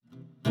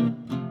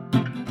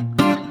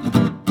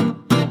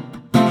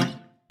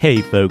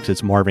Hey folks,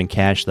 it's Marvin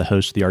Cash, the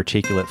host of The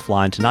Articulate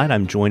Fly, and tonight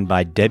I'm joined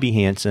by Debbie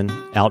Hanson,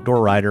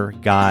 outdoor writer,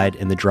 guide,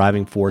 and the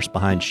driving force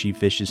behind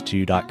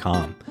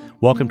SheFishes2.com.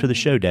 Welcome to the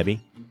show, Debbie.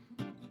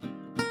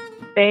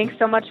 Thanks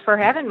so much for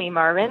having me,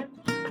 Marvin.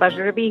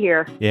 Pleasure to be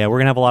here. Yeah, we're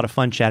going to have a lot of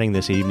fun chatting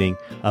this evening.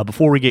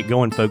 Before we get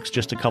going, folks,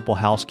 just a couple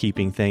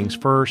housekeeping things.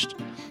 First,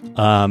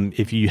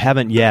 if you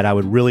haven't yet, I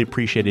would really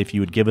appreciate it if you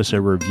would give us a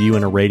review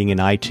and a rating in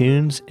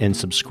iTunes and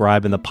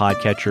subscribe in the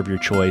podcatcher of your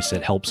choice.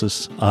 It helps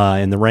us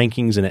in the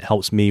rankings and it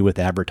helps me with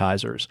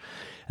advertisers.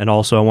 And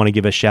also, I want to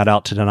give a shout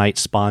out to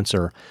tonight's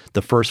sponsor,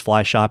 the first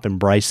fly shop in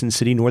Bryson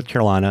City, North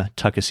Carolina,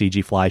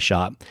 Tuckasegee Fly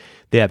Shop.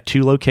 They have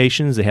two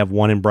locations. They have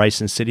one in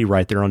Bryson City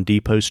right there on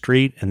Depot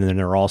Street, and then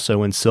they're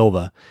also in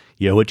Silva.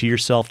 You owe it to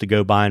yourself to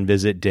go by and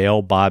visit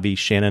Dale, Bobby,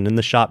 Shannon, and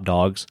the Shop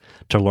Dogs.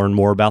 To learn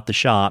more about the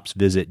shops,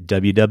 visit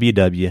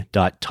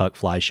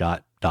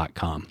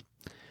www.tuckflyshop.com.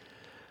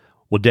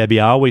 Well, Debbie,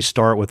 I always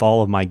start with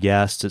all of my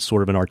guests. It's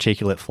sort of an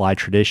articulate fly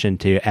tradition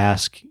to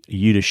ask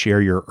you to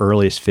share your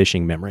earliest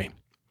fishing memory.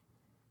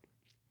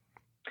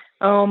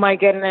 Oh my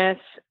goodness.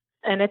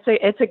 And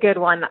it's a good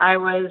one. I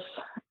was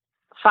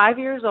 5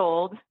 years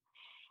old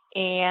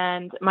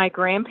and my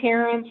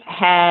grandparents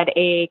had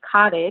a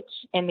cottage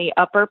in the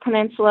Upper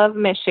Peninsula of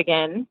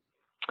Michigan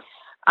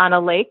on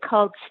a lake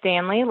called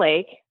Stanley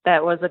Lake.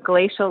 That was a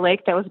glacial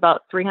lake that was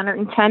about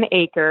 310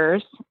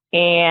 acres.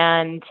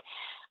 And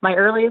my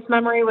earliest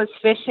memory was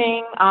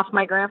fishing off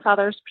my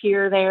grandfather's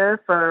pier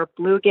there for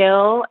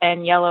bluegill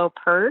and yellow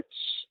perch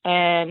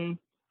and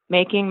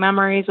making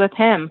memories with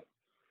him.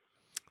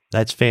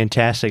 That's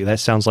fantastic.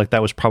 That sounds like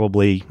that was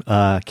probably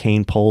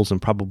cane poles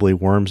and probably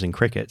worms and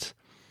crickets.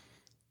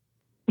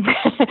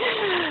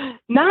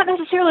 Not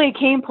necessarily a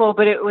cane pole,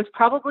 but it was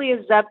probably a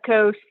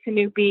Zebco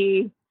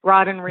Snoopy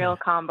rod and reel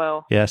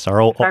combo. Yes,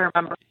 our old, if I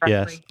remember correctly.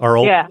 Yes, our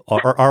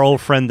old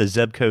friend, the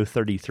Zebco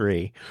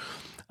 33.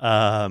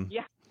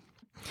 Yeah.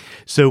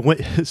 So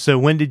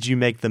when did you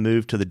make the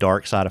move to the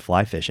dark side of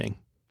fly fishing?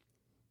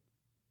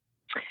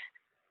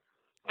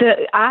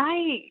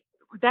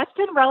 That's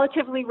been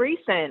relatively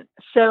recent.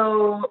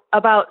 So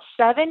about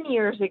 7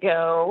 years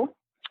ago,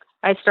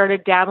 I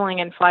started dabbling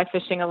in fly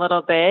fishing a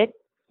little bit,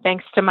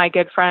 thanks to my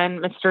good friend,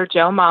 Mr.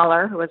 Joe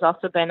Mahler, who has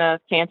also been a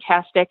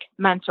fantastic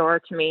mentor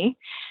to me.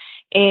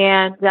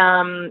 And,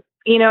 I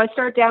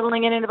started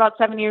dabbling in it about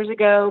 7 years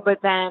ago,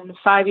 but then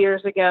 5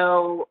 years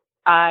ago,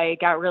 I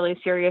got really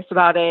serious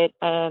about it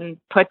and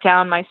put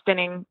down my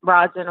spinning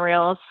rods and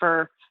reels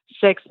for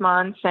 6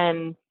 months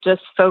and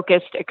just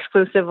focused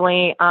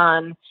exclusively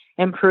on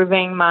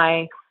improving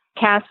my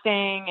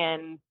casting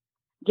and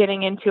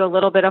getting into a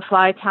little bit of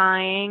fly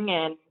tying,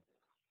 and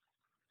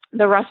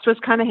the rest was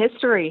kind of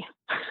history.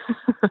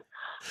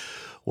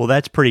 Well,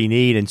 that's pretty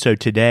neat. And so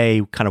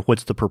today, kind of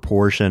what's the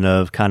proportion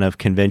of kind of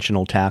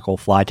conventional tackle,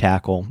 fly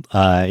tackle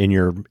in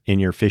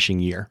your fishing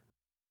year?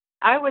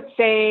 I would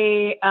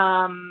say,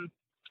 and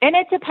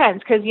it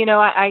depends because,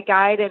 I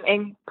guide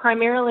and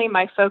primarily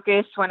my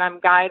focus when I'm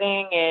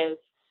guiding is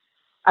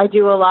I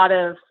do a lot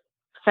of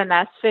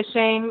finesse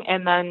fishing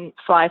and then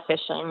fly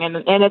fishing.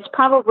 And it's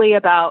probably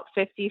about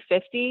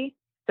 50-50.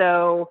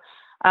 So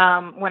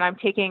when I'm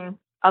taking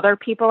other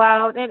people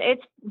out, and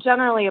it's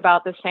generally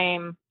about the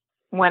same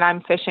when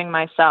I'm fishing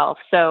myself.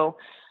 So,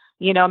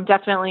 I'm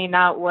definitely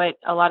not what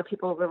a lot of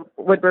people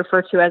would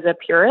refer to as a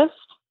purist,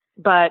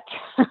 but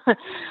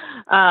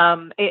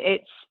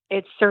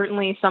it's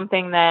certainly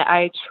something that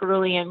I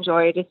truly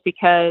enjoy just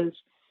because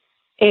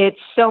it's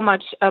so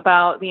much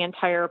about the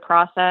entire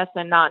process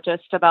and not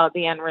just about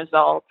the end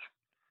result.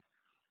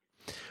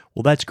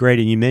 Well, that's great.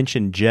 And you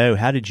mentioned Joe.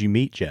 How did you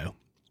meet Joe?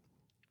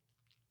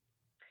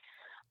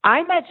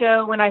 I met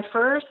Joe when I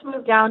first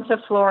moved down to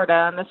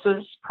Florida, and this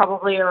was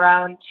probably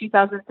around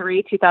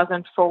 2003,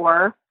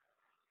 2004.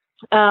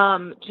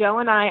 Joe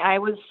and I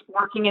was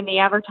working in the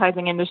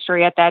advertising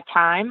industry at that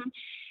time,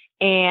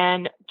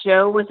 and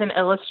Joe was an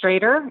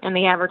illustrator in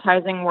the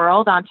advertising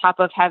world on top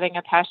of having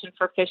a passion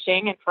for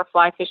fishing and for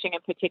fly fishing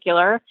in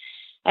particular.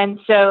 And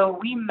so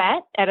we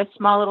met at a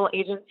small little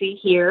agency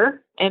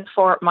here in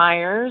Fort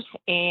Myers,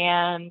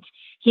 and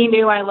he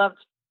knew I loved,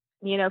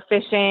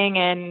 fishing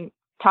and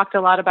talked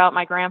a lot about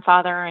my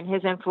grandfather and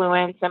his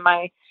influence and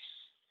my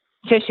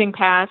fishing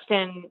past.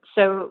 And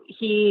so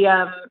he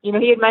had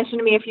mentioned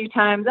to me a few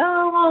times,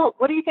 oh, well,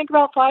 what do you think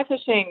about fly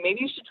fishing?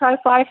 Maybe you should try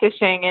fly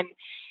fishing.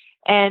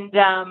 And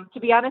to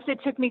be honest,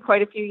 it took me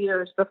quite a few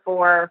years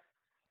before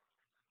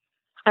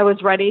I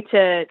was ready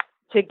to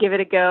give it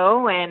a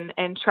go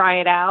and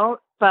try it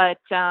out. But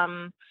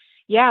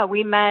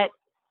we met,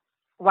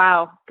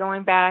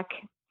 going back,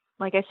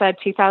 like I said,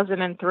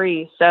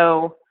 2003.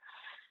 So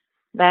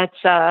that's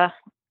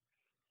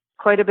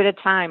quite a bit of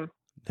time.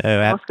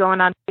 Almost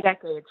going on 2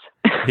 decades.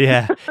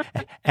 Yeah,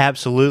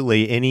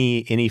 absolutely.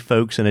 Any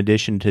folks in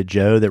addition to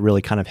Joe that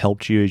really kind of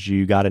helped you as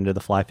you got into the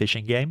fly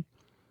fishing game?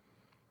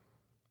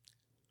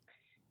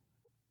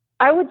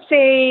 I would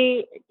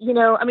say,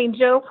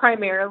 Joe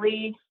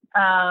primarily.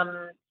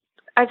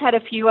 I've had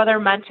a few other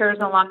mentors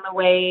along the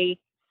way.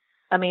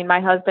 I mean,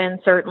 my husband,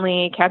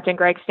 certainly Captain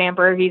Greg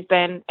Stamper, he's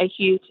been a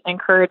huge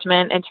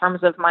encouragement in terms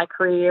of my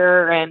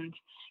career and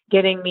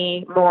getting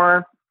me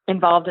more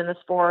involved in the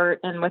sport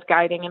and with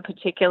guiding in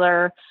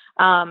particular.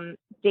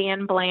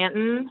 Dan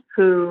Blanton,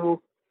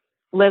 who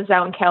lives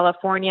out in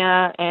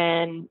California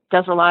and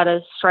does a lot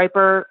of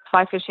striper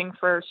fly fishing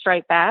for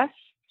striped bass.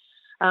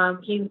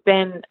 He's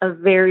been a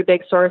very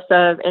big source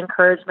of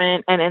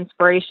encouragement and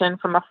inspiration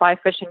from a fly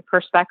fishing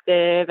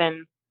perspective,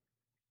 and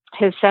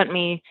has sent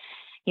me,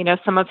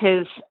 some of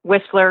his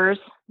whistlers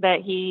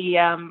that he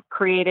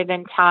created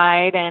and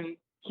tied. And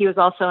he was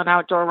also an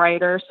outdoor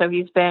writer, so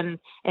he's been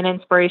an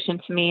inspiration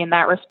to me in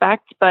that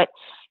respect. But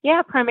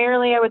yeah,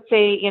 primarily I would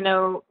say,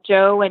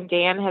 Joe and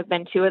Dan have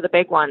been two of the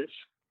big ones.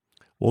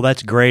 Well,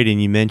 that's great.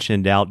 And you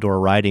mentioned outdoor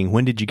writing.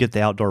 When did you get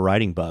the outdoor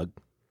writing bug?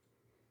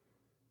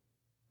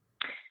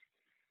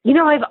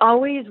 I've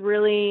always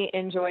really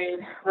enjoyed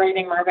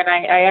writing, Marvin.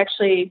 I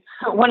actually,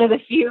 one of the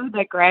few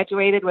that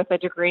graduated with a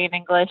degree in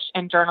English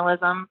and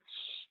journalism.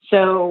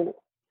 So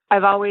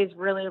I've always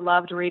really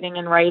loved reading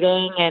and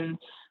writing. And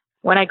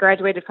when I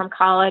graduated from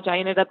college, I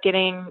ended up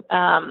getting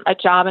a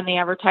job in the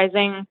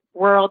advertising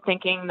world,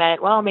 thinking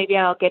that, well, maybe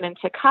I'll get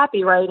into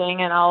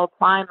copywriting and I'll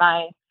apply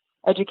my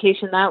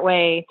education that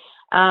way.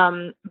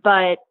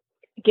 But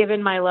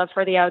given my love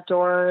for the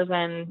outdoors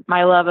and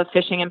my love of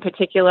fishing in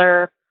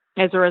particular,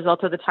 as a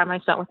result of the time I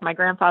spent with my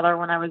grandfather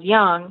when I was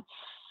young,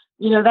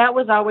 that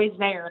was always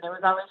there, and it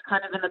was always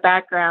kind of in the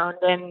background.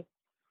 And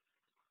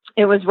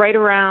it was right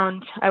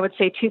around, I would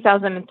say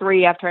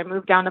 2003, after I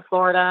moved down to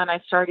Florida and I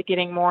started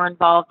getting more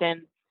involved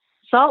in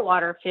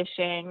saltwater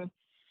fishing,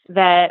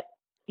 that,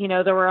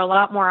 there were a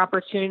lot more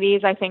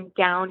opportunities, I think,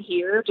 down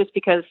here, just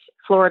because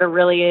Florida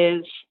really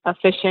is a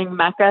fishing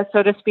mecca,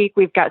 so to speak.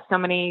 We've got so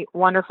many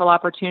wonderful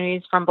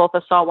opportunities from both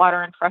a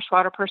saltwater and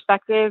freshwater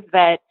perspective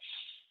that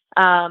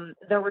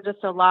there were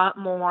just a lot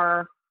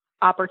more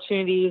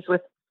opportunities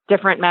with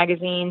different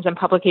magazines and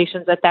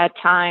publications at that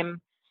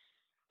time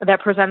that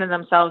presented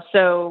themselves.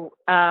 So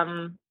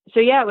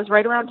yeah, it was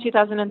right around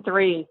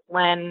 2003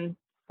 when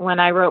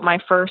I wrote my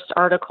first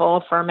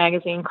article for a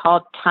magazine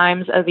called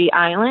Times of the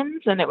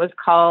Islands, and it was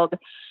called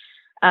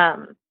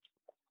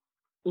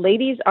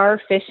Ladies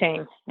Are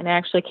Fishing, and it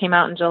actually came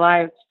out in July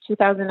of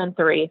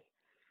 2003.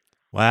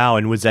 Wow.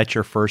 And was that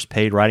your first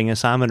paid writing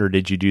assignment, or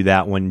did you do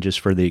that one just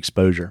for the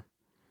exposure?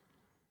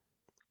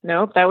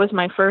 Nope, that was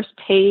my first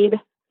paid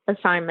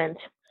assignment.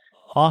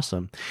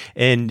 Awesome.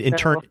 And in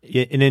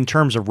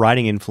terms of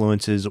writing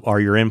influences, are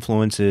your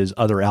influences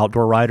other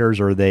outdoor writers,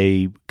 or are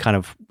they kind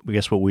of, I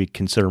guess, what we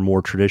consider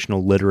more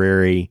traditional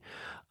literary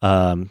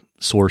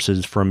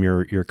sources from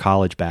your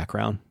college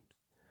background?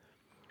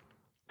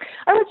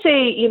 I would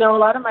say, a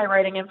lot of my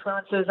writing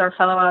influences are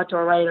fellow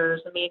outdoor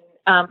writers. I mean,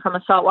 from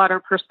a saltwater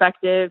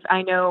perspective,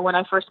 I know when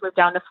I first moved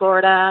down to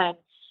Florida, and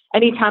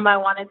anytime I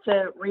wanted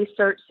to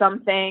research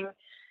something,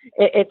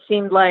 it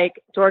seemed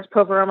like George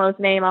Poveromo's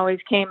name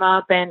always came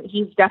up, and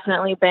he's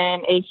definitely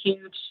been a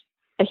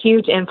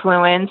huge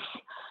influence.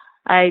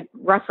 I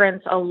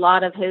reference a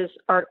lot of his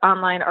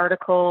online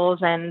articles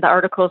and the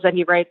articles that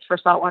he writes for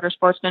Saltwater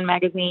Sportsman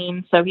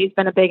magazine. So he's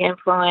been a big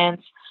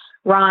influence.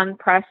 Ron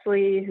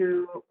Presley,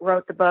 who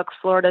wrote the book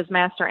Florida's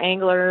Master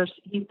Anglers,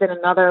 he's been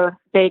another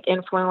big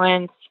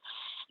influence.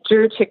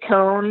 Drew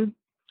Chacon,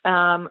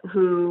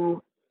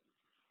 who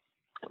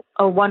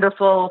a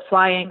wonderful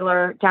fly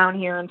angler down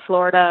here in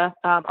Florida,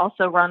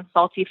 also runs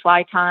Salty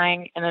Fly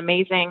Tying, an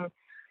amazing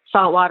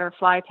saltwater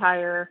fly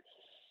tyer.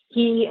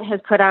 He has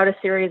put out a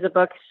series of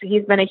books.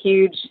 He's been a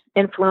huge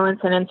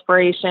influence and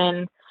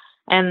inspiration.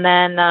 And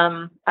then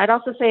I'd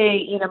also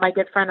say, my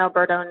good friend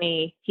Alberto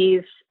Nee,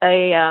 he's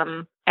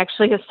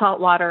actually a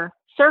saltwater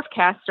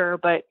surfcaster,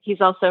 but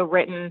he's also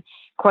written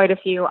quite a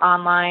few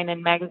online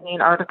and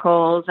magazine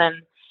articles,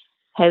 and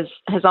has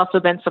also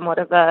been somewhat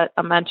of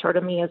a mentor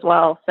to me as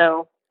well.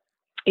 So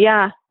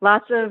yeah,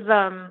 lots of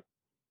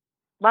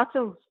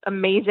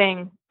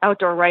amazing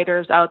outdoor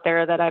writers out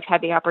there that I've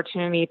had the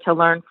opportunity to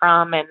learn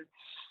from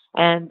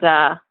and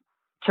to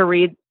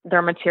read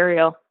their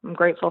material. I'm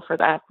grateful for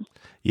that.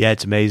 Yeah,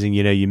 it's amazing.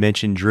 You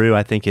mentioned Drew.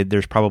 I think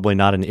there's probably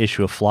not an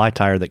issue of Fly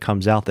Tyer that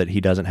comes out that he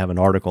doesn't have an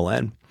article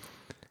in.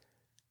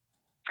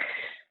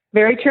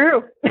 Very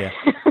true. Yeah.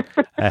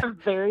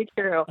 Very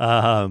true.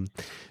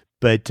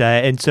 But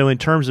and so in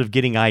terms of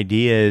getting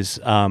ideas,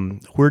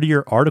 where do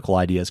your article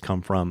ideas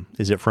come from?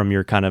 Is it from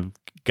your kind of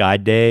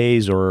guide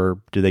days, or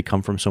do they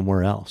come from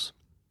somewhere else?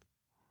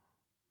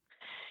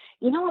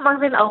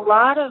 Marvin, a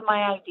lot of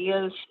my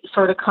ideas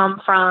sort of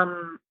come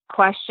from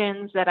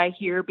questions that I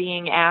hear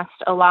being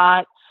asked a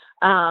lot.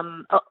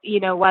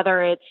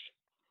 Whether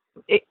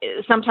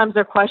it's sometimes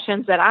they're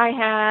questions that I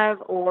have,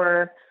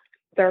 or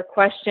they're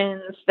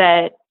questions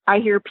that I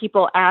hear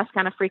people ask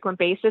on a frequent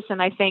basis.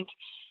 And I think,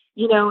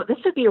 this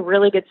would be a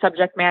really good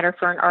subject matter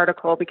for an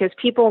article, because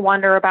people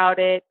wonder about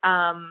it.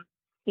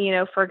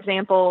 For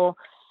example,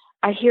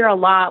 I hear a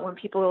lot when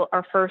people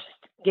are first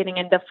getting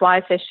into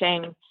fly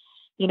fishing,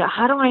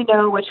 how do I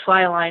know which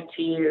fly line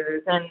to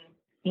use? And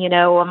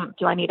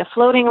do I need a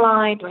floating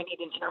line? Do I need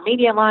an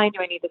intermediate line?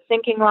 Do I need a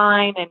sinking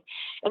line?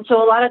 And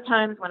so a lot of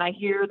times when I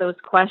hear those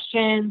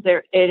questions,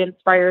 it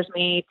inspires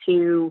me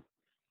to,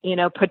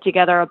 put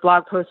together a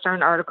blog post or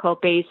an article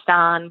based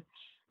on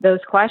those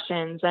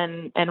questions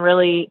and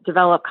really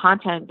develop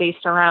content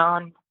based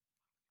around,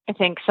 I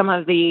think, some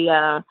of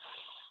the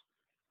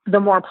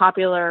more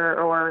popular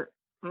or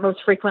most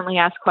frequently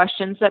asked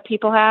questions that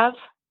people have.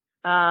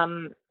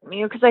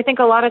 Because I think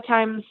a lot of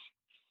times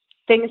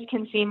things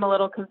can seem a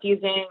little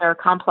confusing or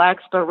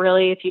complex, but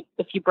really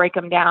if you break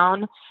them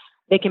down,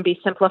 they can be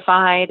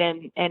simplified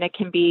and it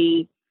can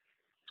be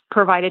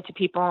provided to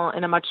people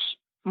in a much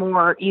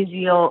more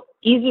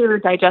easier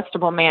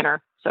digestible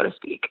manner, so to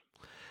speak.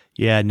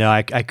 Yeah, no,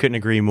 I couldn't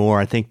agree more.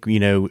 I think,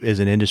 as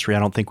an industry, I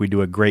don't think we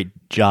do a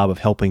great job of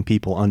helping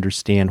people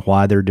understand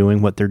why they're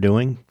doing what they're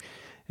doing.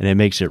 And it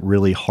makes it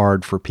really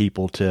hard for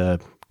people to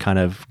kind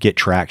of get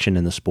traction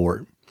in the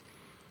sport.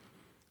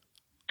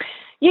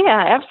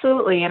 Yeah,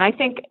 absolutely. And I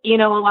think, a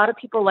lot of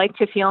people like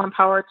to feel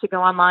empowered to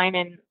go online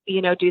and,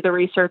 do the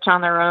research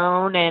on their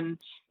own. And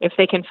if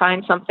they can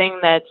find something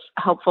that's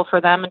helpful for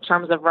them in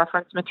terms of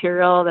reference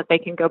material that they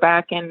can go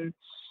back and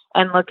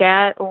look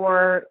at,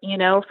 or,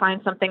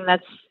 find something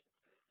that's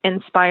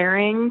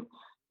inspiring.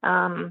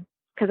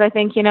 Because I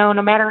think, no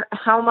matter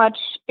how much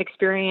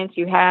experience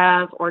you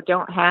have or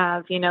don't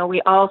have,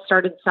 we all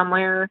started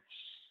somewhere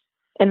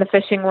in the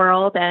fishing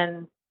world,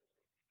 and,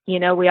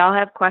 we all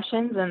have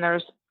questions, and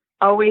there's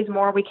always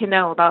more we can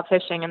know about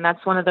fishing. And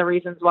that's one of the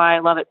reasons why I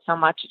love it so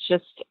much. It's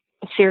just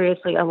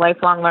seriously a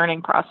lifelong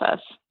learning process.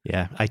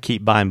 Yeah, I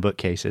keep buying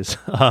bookcases.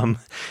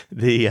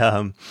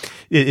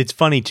 It's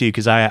funny too,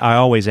 because I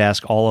always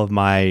ask all of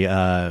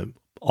my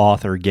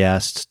author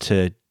guests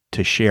to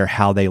share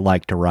how they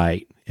like to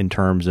write in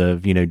terms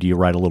of, do you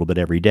write a little bit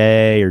every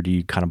day, or do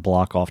you kind of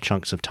block off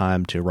chunks of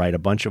time to write a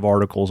bunch of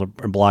articles or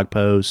blog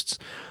posts?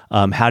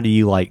 How do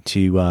you like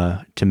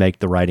to make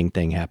the writing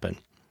thing happen?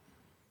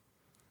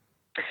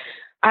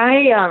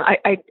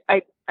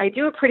 I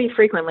do it pretty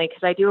frequently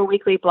because I do a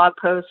weekly blog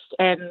post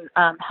and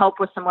help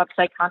with some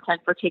website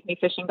content for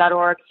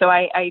takemefishing.org. So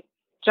I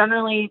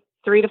generally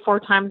 3 to 4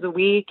 times a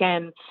week,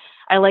 and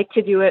I like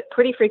to do it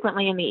pretty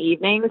frequently in the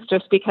evenings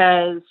just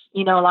because,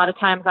 a lot of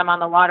times I'm on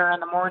the water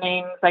in the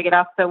mornings. I get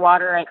off the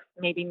water at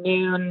maybe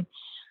noon.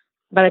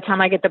 By the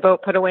time I get the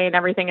boat put away and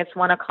everything, it's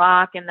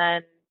 1:00. And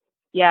then,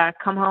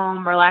 come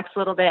home, relax a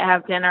little bit,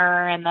 have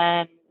dinner. And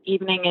then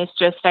evening is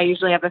just, I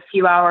usually have a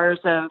few hours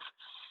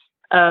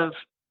of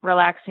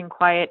relaxing,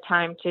 quiet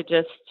time to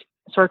just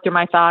sort through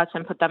my thoughts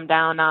and put them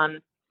down on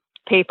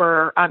paper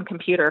or on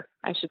computer,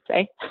 I should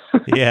say.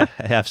 Yeah,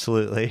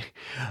 absolutely.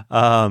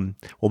 Well,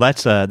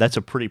 that's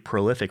a pretty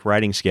prolific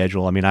writing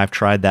schedule. I mean, I've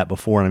tried that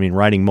before. And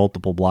writing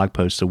multiple blog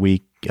posts a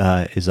week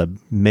is a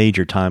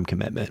major time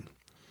commitment.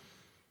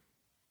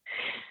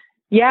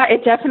 Yeah,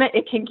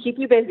 it can keep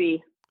you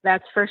busy.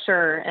 That's for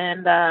sure.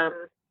 And,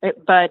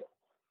 but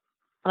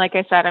like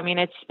I said,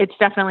 it's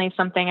definitely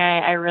something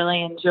I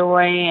really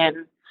enjoy.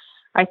 And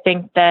I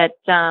think that,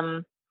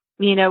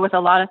 with a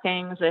lot of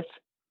things, if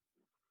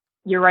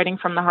you're writing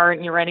from the heart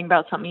and you're writing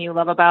about something you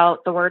love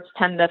about, the words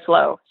tend to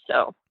flow.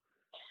 So.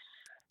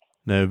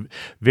 No,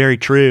 very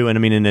true.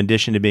 And in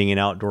addition to being an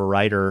outdoor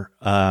writer,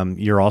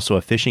 you're also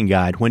a fishing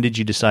guide. When did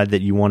you decide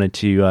that you wanted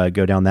to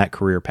go down that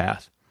career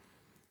path?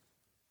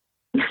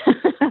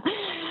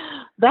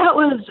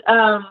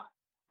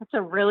 That's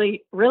a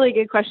really, really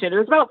good question. It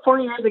was about 4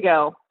 years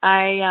ago.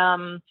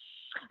 I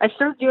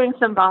started doing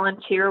some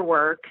volunteer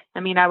work.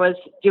 I was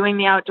doing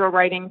the outdoor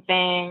writing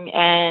thing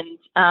and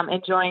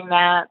enjoying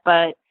that,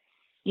 but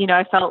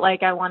I felt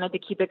like I wanted to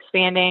keep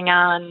expanding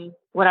on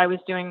what I was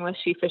doing with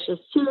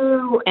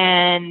SheFishes2.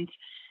 And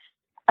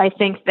I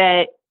think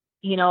that,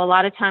 a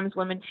lot of times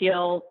women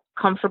feel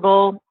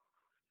comfortable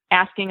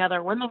asking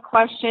other women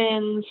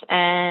questions,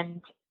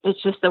 and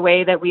it's just the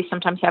way that we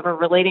sometimes have of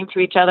relating to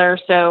each other.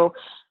 So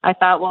I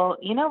thought, well,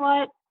 you know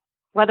what,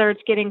 whether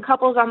it's getting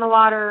couples on the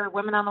water,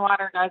 women on the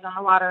water, guys on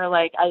the water,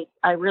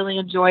 I really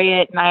enjoy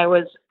it. And I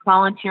was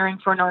volunteering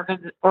for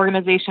an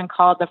organization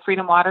called the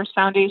Freedom Waters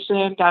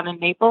Foundation down in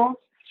Naples.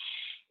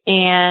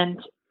 And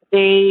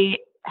they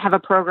have a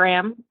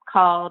program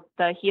called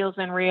the Heels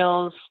and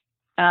Reels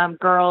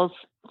Girls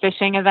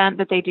Fishing event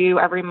that they do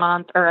every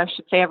month, or I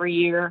should say every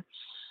year.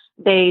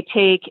 They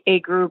take a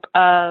group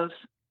of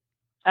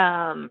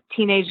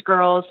teenage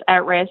girls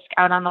at risk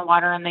out on the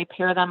water, and they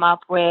pair them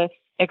up with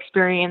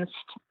experienced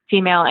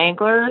female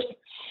anglers.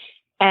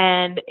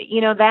 And,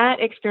 that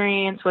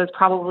experience was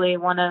probably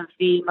one of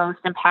the most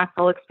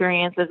impactful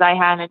experiences I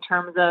had in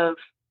terms of,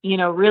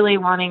 really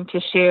wanting to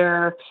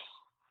share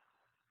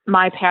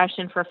my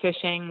passion for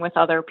fishing with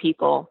other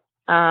people.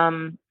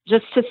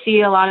 Just to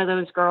see a lot of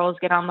those girls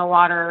get on the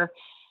water,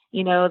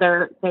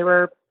 they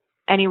were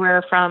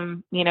anywhere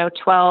from,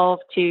 12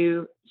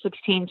 to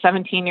 16,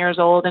 17 years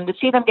old. And to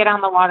see them get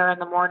on the water in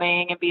the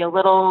morning and be a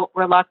little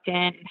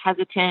reluctant and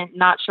hesitant,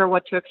 not sure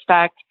what to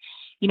expect.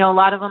 A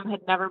lot of them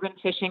had never been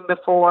fishing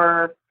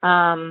before,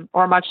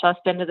 or much less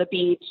been to the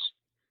beach.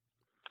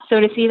 So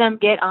to see them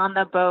get on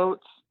the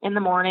boats in the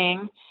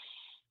morning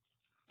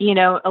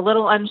a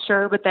little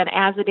unsure, but then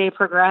as the day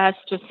progressed,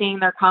 just seeing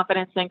their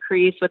confidence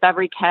increase with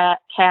every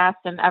cast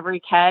and every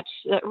catch,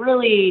 it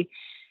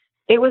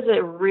was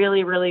a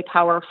really, really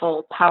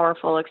powerful,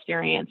 powerful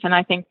experience. And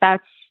I think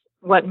that's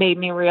what made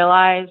me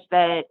realize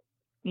that,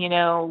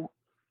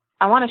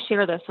 I want to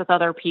share this with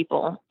other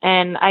people.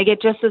 And I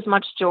get just as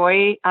much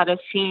joy out of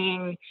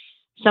seeing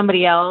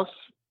somebody else,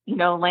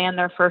 land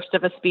their first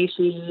of a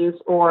species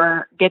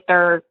or get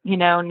their,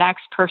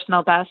 next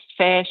personal best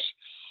fish.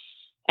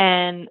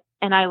 And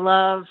I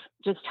love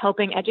just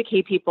helping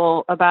educate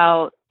people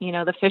about,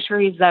 the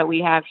fisheries that we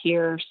have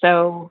here.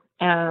 So,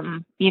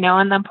 and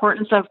the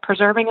importance of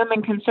preserving them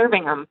and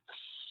conserving them.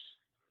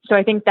 So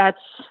I think that's,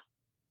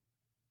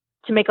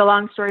 to make a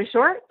long story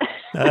short,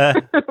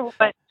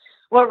 but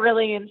what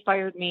really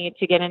inspired me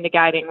to get into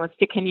guiding was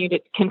to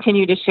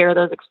continue to share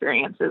those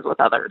experiences with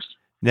others.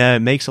 No,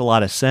 it makes a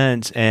lot of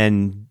sense.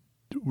 And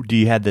do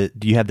you have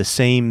the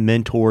same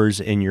mentors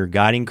in your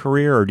guiding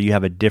career, or do you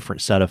have a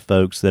different set of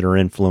folks that are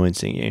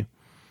influencing you?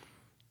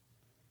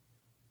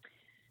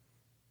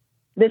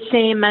 The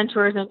same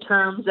mentors in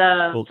terms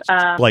of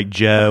like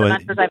Joe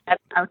and mentors I've had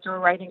outdoor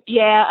writing.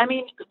 Yeah, I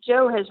mean,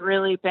 Joe has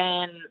really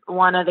been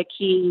one of the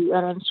key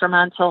and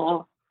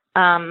instrumental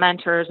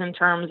mentors in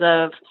terms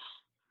of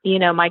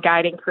my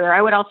guiding career.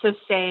 I would also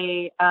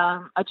say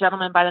a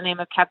gentleman by the name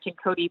of Captain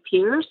Cody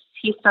Pierce.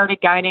 He started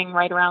guiding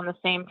right around the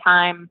same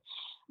time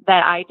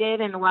that I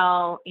did. And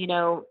while,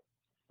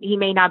 he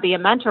may not be a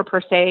mentor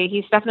per se,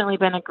 he's definitely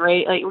been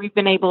we've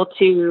been able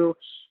to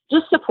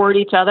just support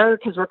each other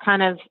because we're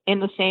kind of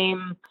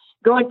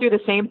going through the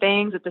same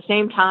things at the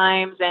same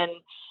times.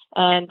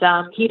 And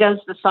he does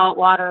the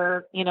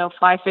saltwater,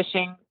 fly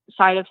fishing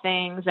side of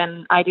things,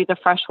 and I do the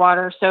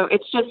freshwater. So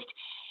it's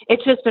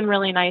just been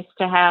really nice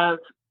to have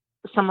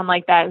someone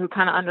like that who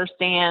kind of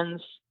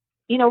understands,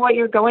 what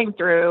you're going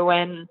through,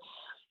 and,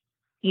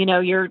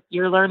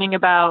 you're learning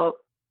about,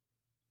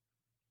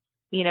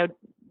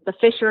 the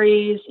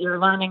fisheries, you're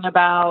learning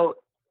about,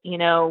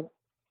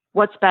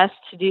 what's best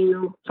to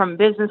do from a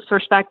business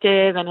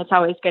perspective. And it's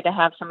always good to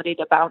have somebody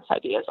to bounce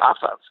ideas off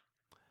of.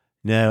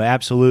 No,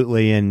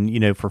 absolutely.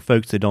 And, for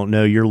folks that don't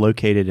know, you're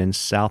located in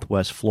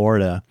Southwest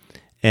Florida.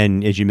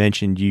 And as you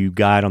mentioned, you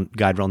guide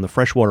on the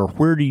freshwater.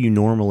 Where do you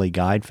normally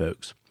guide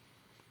folks?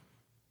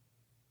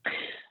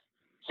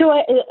 So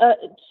a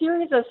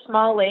series of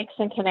small lakes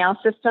and canal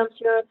systems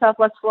here in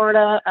Southwest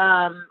Florida.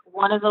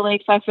 One of the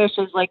lakes I fish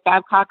is Lake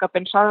Babcock up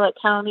in Charlotte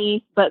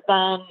County, but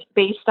then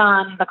based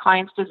on the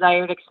client's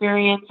desired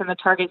experience and the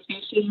target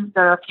species,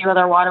 there are a few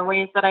other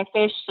waterways that I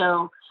fish.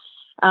 So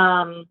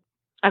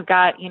I've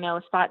got,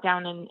 a spot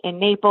down in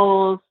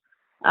Naples.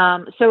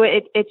 So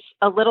it's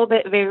a little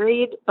bit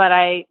varied, but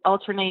I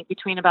alternate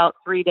between about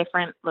 3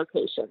 different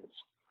locations.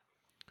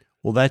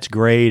 Well, that's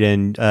great.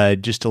 And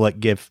just to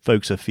give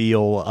folks a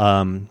feel,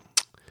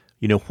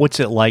 what's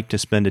it like to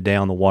spend a day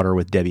on the water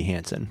with Debbie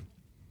Hanson?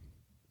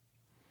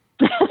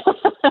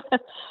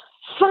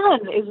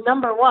 Fun is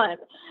number one.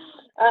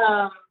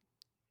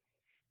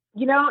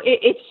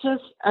 It's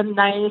just a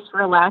nice,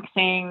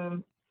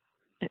 relaxing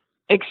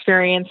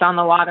experience on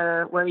the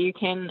water where you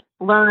can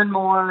learn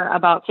more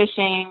about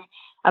fishing,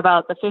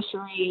 about the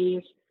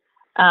fisheries,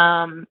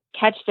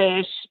 catch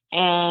fish,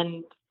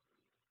 and,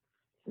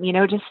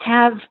 just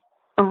have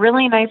a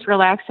really nice,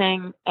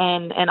 relaxing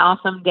and an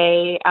awesome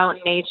day out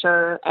in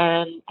nature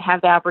and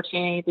have the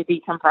opportunity to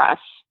decompress.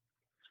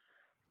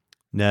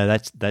 No,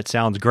 that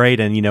sounds great.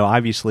 And,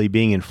 obviously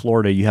being in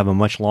Florida, you have a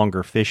much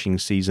longer fishing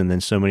season than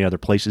so many other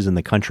places in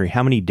the country.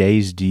 How many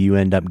days do you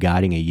end up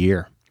guiding a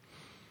year?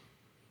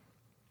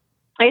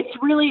 It's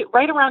really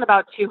right around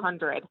about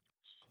 200.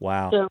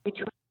 Wow. So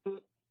between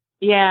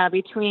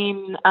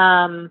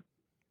the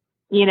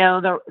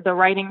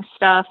writing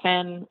stuff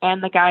and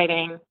the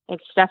guiding,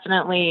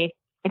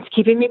 it's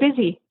keeping me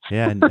busy.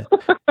 Yeah.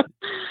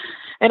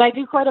 And I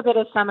do quite a bit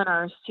of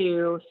seminars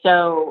too.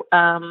 So,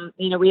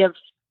 we have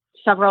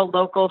several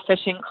local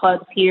fishing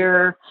clubs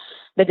here.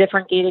 The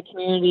different gated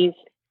communities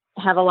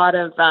have a lot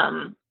of,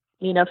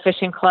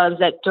 fishing clubs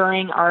that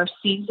during our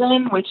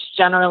season, which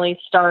generally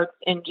starts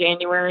in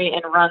January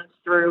and runs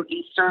through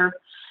Easter,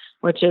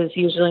 which is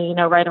usually,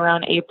 right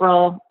around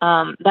April.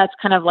 That's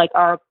kind of like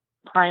our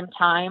prime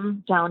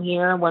time down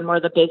here when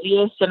we're the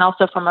busiest. And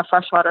also from a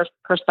freshwater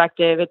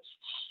perspective, it's,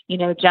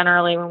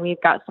 generally when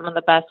we've got some of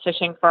the best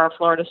fishing for our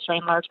Florida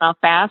strain largemouth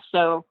bass.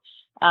 So,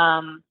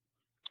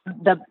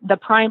 the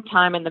prime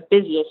time and the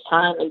busiest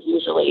time is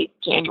usually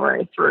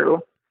January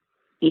through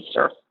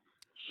Easter.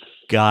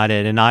 Got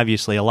it. And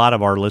obviously a lot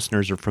of our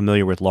listeners are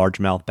familiar with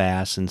largemouth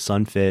bass and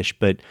sunfish,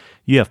 but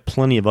you have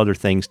plenty of other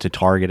things to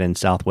target in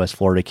Southwest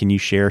Florida. Can you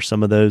share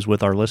some of those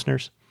with our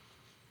listeners?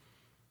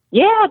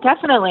 Yeah,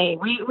 definitely.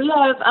 We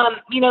have,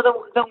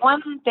 the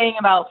one thing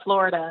about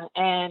Florida,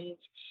 and,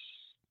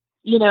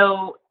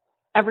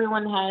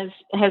 everyone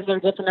has their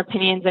different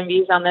opinions and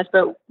views on this,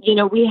 but,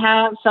 we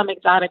have some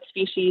exotic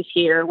species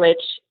here,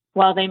 which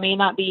while they may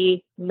not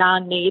be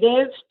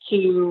non-native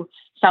to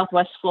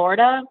Southwest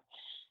Florida,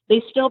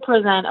 they still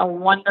present a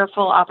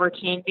wonderful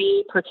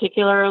opportunity,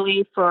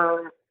 particularly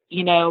for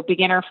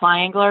beginner fly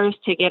anglers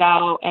to get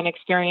out and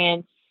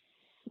experience,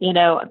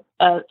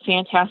 a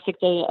fantastic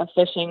day of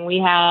fishing. We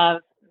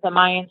have the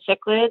Mayan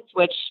cichlids,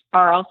 which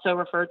are also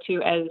referred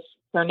to as,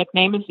 their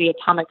nickname is the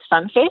atomic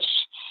sunfish.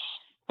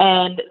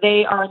 And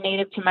they are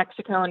native to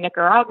Mexico and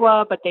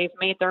Nicaragua, but they've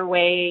made their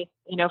way,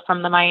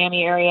 from the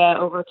Miami area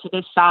over to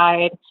this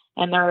side.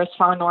 And they're as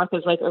far north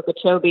as Lake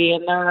Okeechobee.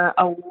 And they're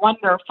a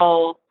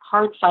wonderful,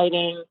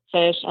 hard-fighting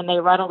fish, and they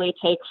readily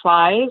take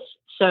flies.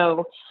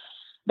 So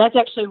that's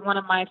actually one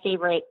of my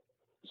favorite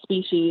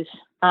species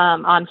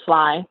on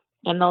fly.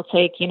 And they'll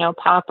take,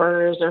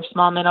 poppers or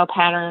small minnow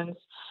patterns.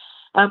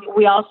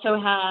 We also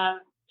have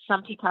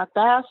some peacock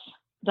bass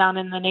down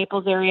in the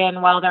Naples area.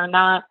 And while they're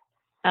not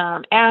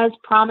as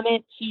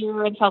prominent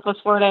here in Southwest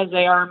Florida as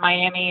they are in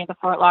Miami and the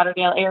Fort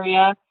Lauderdale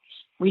area,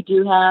 we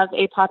do have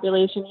a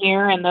population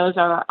here. And those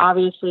are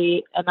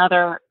obviously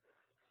another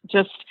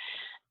just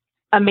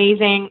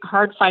amazing,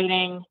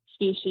 hard-fighting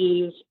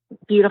species,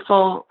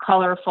 beautiful,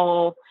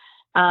 colorful,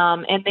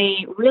 and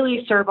they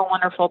really serve a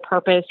wonderful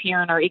purpose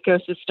here in our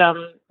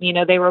ecosystem.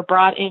 They were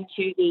brought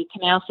into the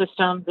canal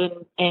systems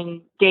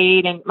in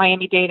Dade and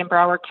Miami-Dade and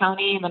Broward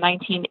County in the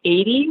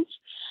 1980s.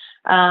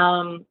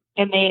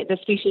 And the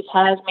species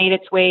has made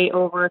its way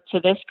over to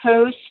this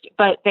coast,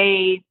 but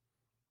they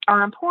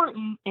are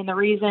important in the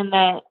reason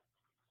that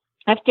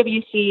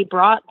FWC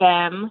brought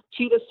them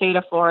to the state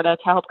of Florida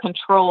to help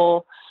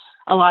control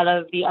a lot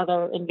of the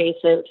other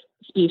invasive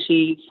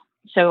species.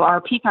 So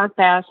our peacock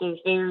bass is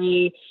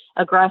very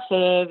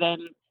aggressive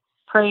and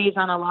preys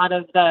on a lot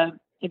of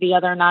the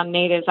other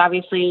non-natives.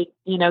 Obviously,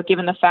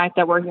 given the fact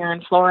that we're here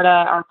in Florida,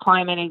 our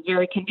climate is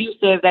very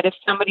conducive that if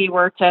somebody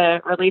were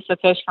to release a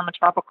fish from a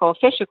tropical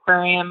fish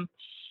aquarium,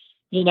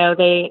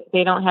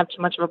 they don't have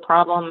too much of a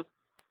problem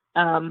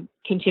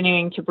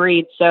continuing to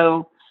breed.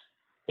 So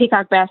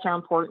peacock bass are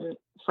important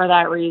for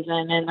that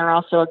reason, and they're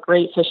also a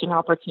great fishing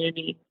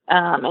opportunity.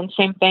 And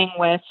same thing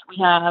we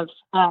have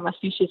a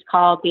species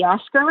called the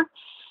Oscar,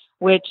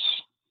 which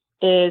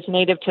is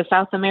native to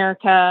South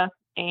America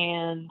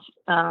and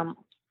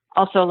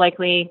also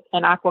likely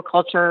an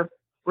aquaculture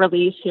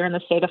release here in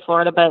the state of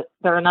Florida, but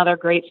they're another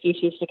great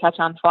species to catch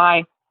on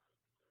fly.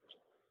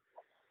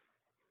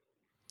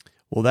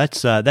 Well,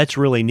 that's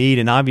really neat,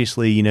 and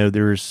obviously,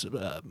 there's,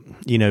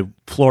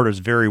 Florida's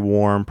very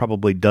warm,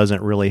 probably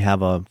doesn't really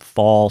have a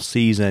fall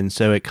season,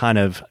 so it kind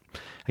of,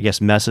 I guess,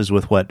 messes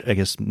with what I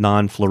guess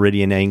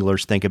non-Floridian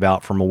anglers think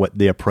about from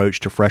the approach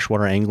to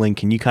freshwater angling.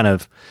 Can you kind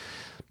of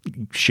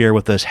share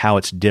with us how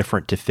it's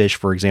different to fish,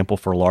 for example,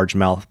 for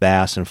largemouth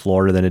bass in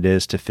Florida than it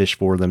is to fish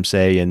for them,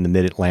 say, in the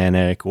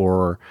Mid-Atlantic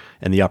or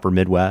in the Upper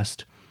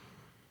Midwest?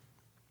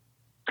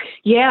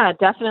 Yeah,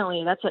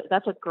 definitely.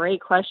 That's a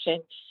great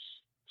question.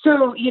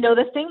 So,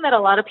 the thing that a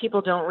lot of people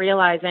don't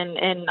realize,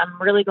 and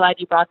I'm really glad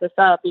you brought this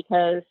up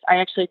because I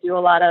actually do a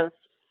lot of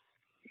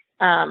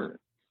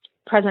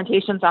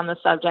presentations on the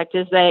subject,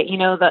 is that,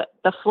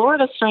 the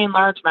Florida strain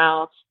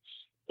largemouth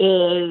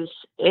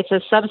it's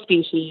a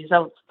subspecies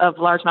of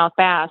largemouth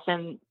bass.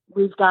 And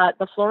we've got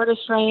the Florida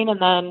strain.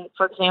 And then,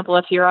 for example,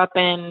 if you're up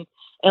in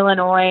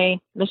Illinois,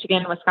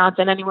 Michigan,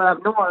 Wisconsin, anywhere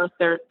up north,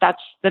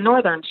 that's the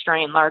northern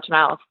strain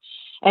largemouth.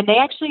 And they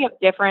actually have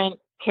different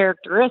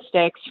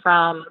characteristics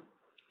from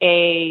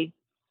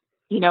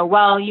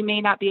while you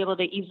may not be able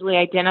to easily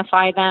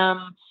identify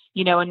them,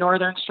 a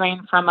northern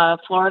strain from a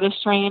Florida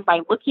strain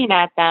by looking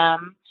at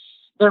them,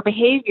 their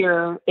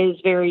behavior is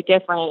very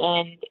different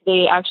and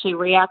they actually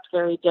react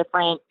very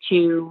different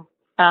to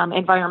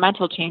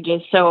environmental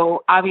changes.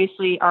 So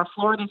obviously our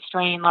Florida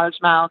strain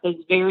largemouth is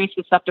very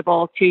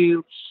susceptible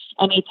to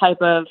any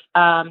type of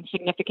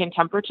significant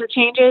temperature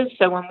changes.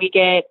 So when we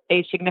get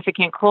a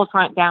significant cold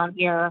front down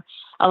here,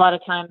 a lot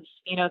of times,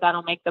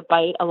 that'll make the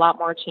bite a lot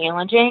more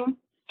challenging.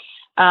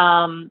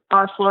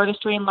 Our Florida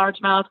strain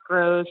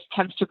largemouth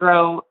tends to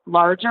grow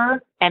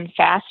larger and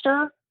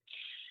faster.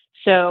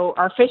 So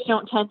our fish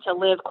don't tend to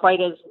live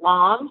quite as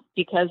long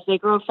because they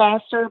grow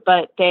faster,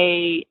 but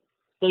they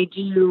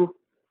do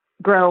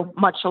grow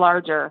much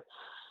larger.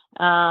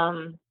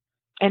 And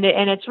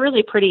it's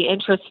really pretty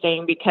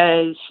interesting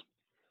because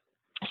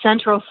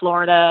Central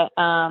Florida,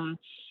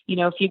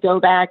 if you go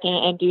back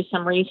and do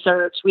some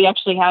research, we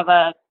actually have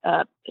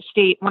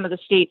one of the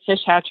state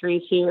fish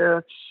hatcheries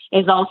here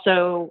is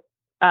also,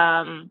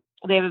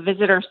 they have a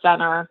visitor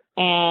center,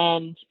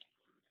 and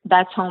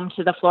that's home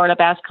to the Florida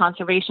Bass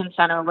Conservation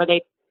Center, where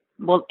they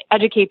will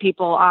educate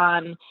people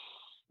on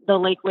the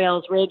Lake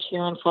Wales Ridge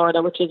here in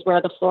Florida, which is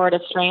where the Florida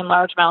strain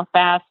largemouth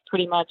bass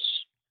pretty much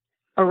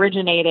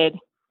originated.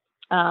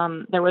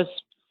 There was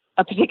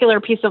a particular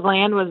piece of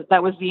land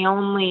that was the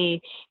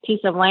only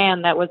piece of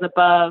land that was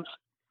above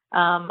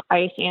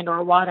ice and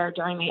or water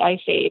during the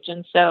Ice Age.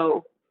 And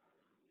so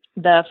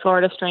the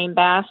Florida strain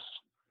bass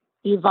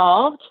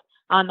evolved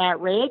on that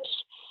ridge,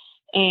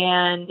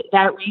 and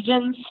that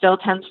region still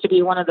tends to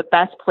be one of the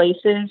best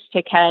places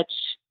to catch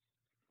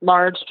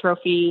large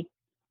trophy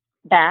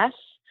bass.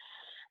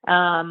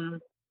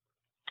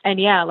 And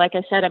yeah, like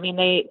I said, I mean,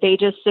 they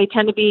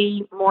tend to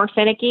be more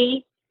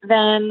finicky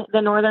than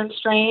the northern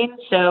strain,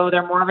 so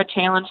they're more of a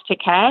challenge to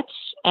catch.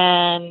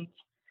 and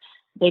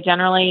they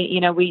generally,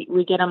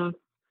 we get them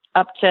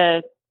up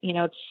to,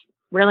 it's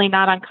really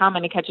not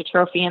uncommon to catch a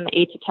trophy in the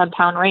 8 to 10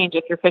 pound range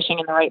if you're fishing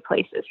in the right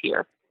places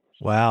here.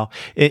 Wow.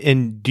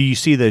 And do you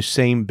see those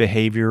same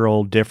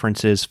behavioral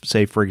differences,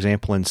 say, for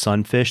example, in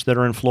sunfish that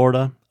are in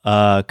Florida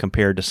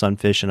compared to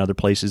sunfish in other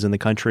places in the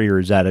country, or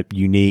is that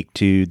unique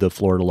to the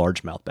Florida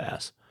largemouth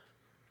bass?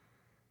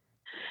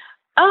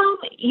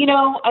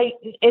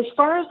 As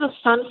far as the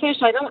sunfish,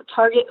 I don't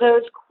target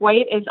those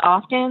quite as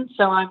often,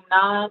 so I'm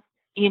not,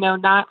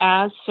 not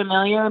as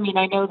familiar. I mean,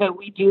 I know that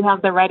we do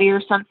have the red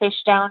ear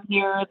sunfish down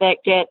here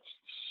that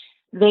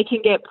they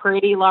can get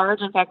pretty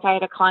large. In fact, I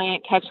had a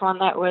client catch one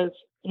that was,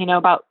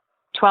 about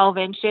 12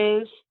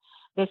 inches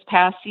this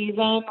past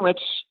season, which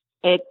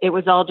it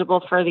was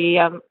eligible for we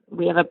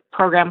have a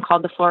program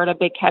called the Florida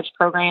Big Catch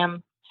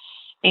Program.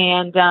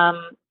 And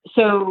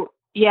so,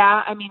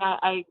 yeah, I mean,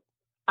 I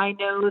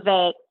know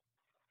that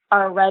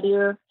our red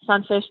ear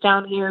sunfish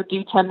down here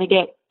do tend to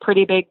get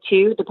pretty big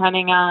too,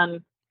 depending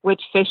on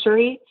which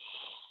fishery.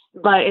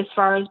 But as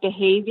far as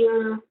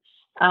behavior,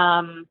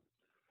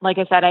 like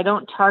I said, I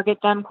don't target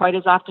them quite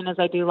as often as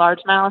I do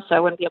largemouth, so I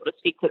wouldn't be able to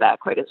speak to that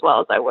quite as well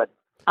as I would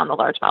on the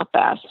largemouth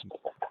bass.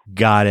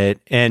 Got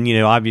it. And,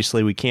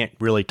 obviously we can't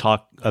really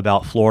talk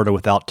about Florida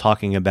without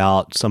talking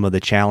about some of the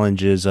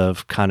challenges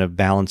of kind of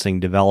balancing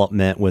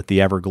development with the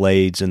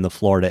Everglades and the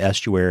Florida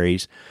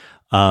estuaries.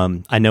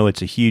 I know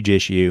it's a huge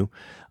issue,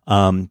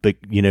 but,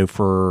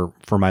 for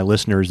my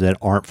listeners that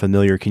aren't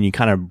familiar, can you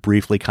kind of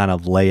briefly kind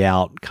of lay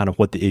out kind of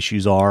what the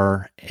issues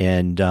are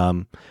and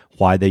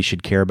why they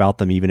should care about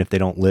them, even if they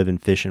don't live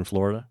and fish in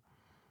Florida?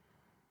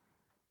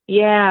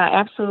 Yeah,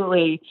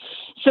 absolutely.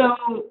 So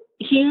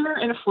here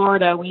in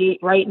Florida,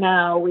 right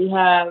now we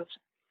have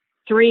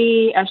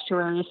 3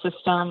 estuary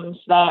systems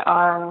that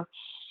are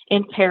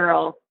in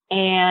peril,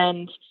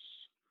 and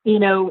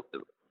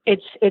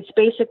it's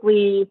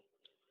basically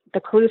the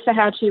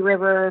Caloosahatchee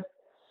River,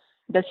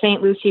 the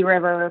St. Lucie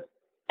River,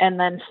 and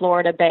then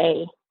Florida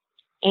Bay.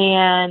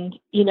 And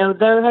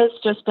there has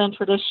just been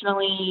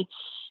traditionally,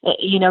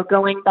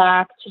 going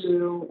back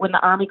to when the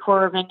Army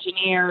Corps of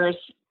Engineers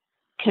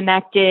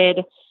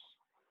connected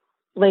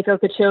Lake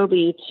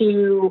Okeechobee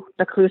to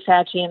the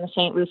Caloosahatchee and the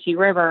St. Lucie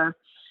River,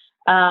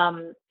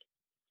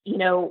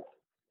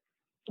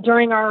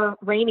 during our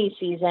rainy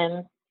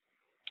season,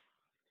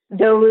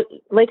 though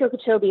Lake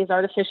Okeechobee is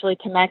artificially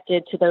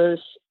connected to those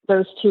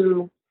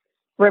 2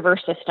 river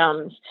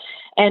systems.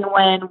 And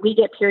when we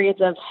get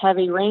periods of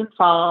heavy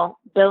rainfall,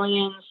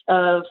 billions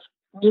of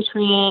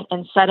nutrient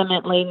and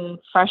sediment laden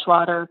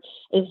freshwater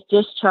is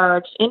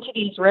discharged into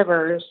these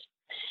rivers.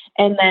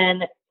 And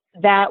then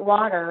that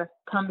water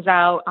comes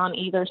out on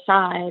either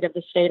side of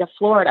the state of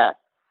Florida.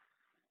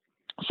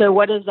 So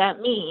what does that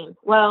mean?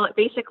 Well, it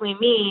basically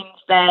means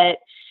that,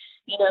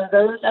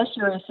 those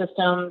estuary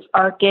systems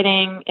are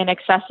getting an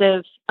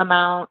excessive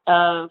amount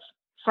of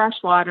fresh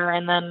water,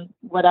 and then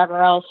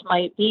whatever else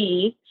might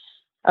be,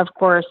 of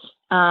course,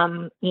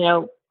 flushing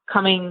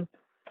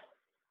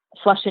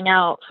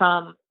out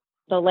from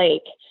the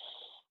lake.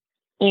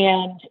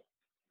 And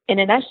in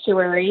an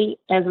estuary,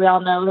 as we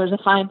all know, there's a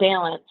fine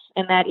balance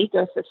in that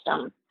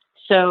ecosystem.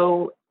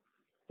 So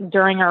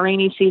during our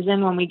rainy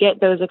season, when we get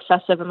those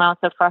excessive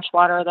amounts of fresh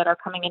water that are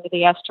coming into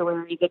the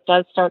estuaries, it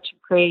does start to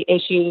create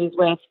issues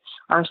with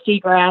our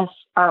seagrass,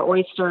 our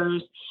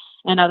oysters,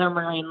 and other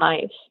marine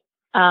life.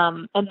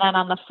 And then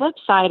on the flip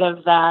side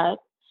of that,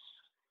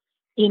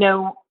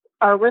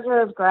 our river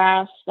of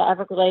grass, the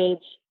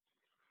Everglades,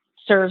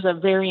 serves a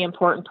very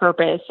important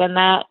purpose. And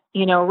that,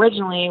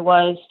 originally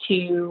was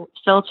to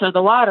filter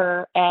the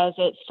water as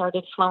it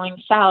started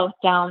flowing south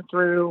down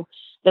through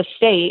the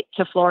state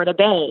to Florida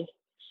Bay.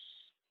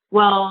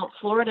 Well,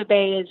 Florida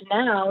Bay is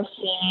now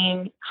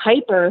seeing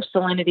hyper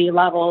salinity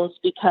levels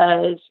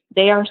because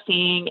they are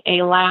seeing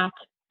a lack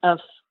of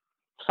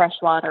fresh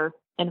water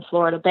in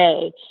Florida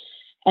Bay.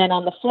 And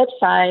on the flip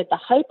side, the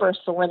hyper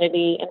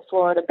salinity in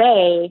Florida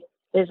Bay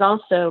is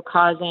also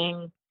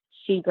causing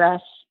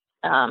seagrass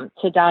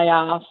to die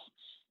off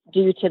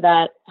due to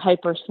that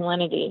hyper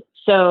salinity.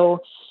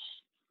 So,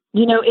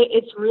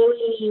 it's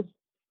really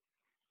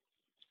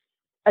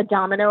a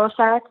domino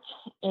effect,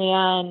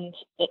 and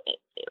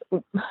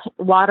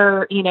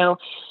water,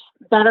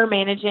 better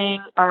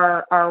managing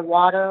our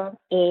water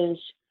is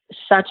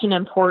such an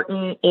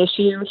important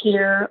issue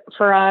here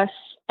for us.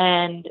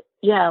 And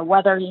yeah,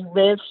 whether you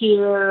live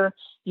here,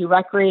 you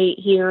recreate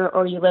here,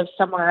 or you live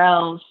somewhere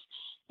else,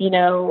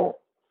 there's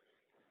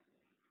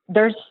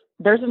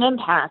an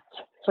impact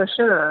for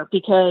sure,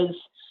 because,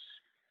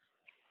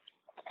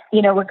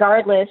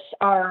 regardless,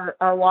 our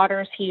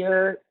waters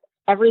here,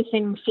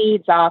 everything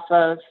feeds off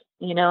of,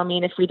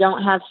 if we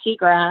don't have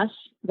seagrass,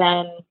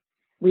 then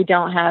we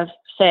don't have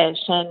fish,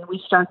 and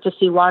we start to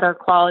see water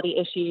quality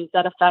issues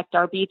that affect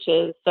our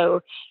beaches.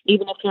 So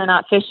even if you're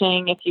not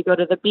fishing, if you go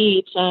to the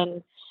beach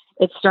and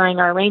it's during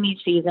our rainy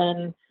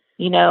season,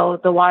 the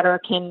water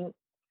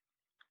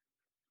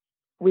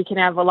we can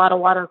have a lot of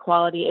water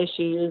quality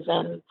issues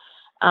and,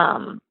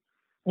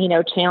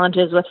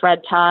 challenges with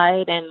red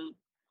tide. And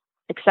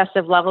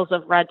excessive levels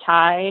of red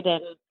tide.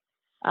 And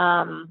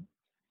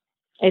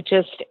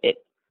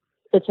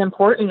it's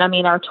important. I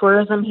mean, our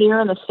tourism here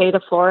in the state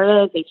of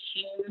Florida is a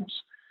huge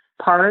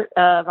part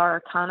of our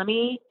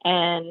economy.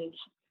 And,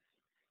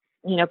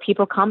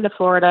 people come to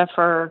Florida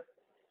for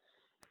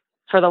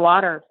the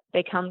water.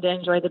 They come to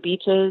enjoy the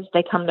beaches.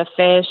 They come to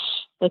fish.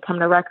 They come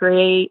to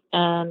recreate.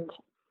 And,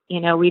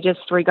 we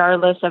just,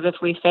 regardless of if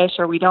we fish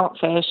or we don't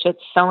fish,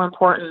 it's so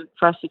important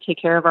for us to take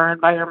care of our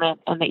environment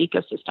and the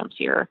ecosystems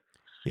here.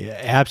 Yeah,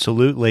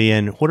 absolutely.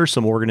 And what are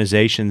some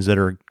organizations that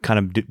are kind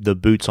of the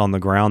boots on the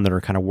ground that are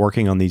kind of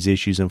working on these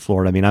issues in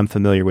Florida? I mean, I'm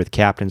familiar with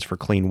Captains for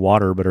Clean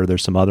Water, but are there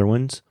some other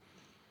ones?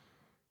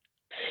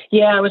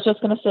 Yeah, I was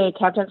just going to say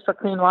Captains for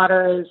Clean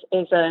Water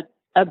is a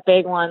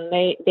big one.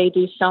 They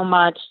do so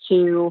much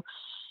to,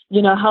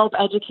 help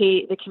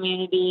educate the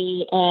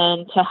community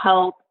and to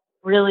help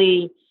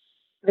really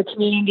the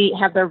community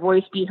have their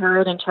voice be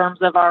heard in terms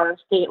of our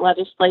state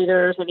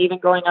legislators and even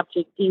going up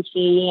to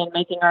DC and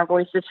making our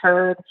voices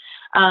heard.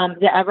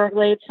 The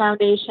Everglades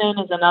Foundation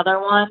is another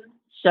one.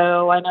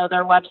 So I know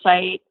their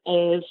website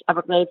is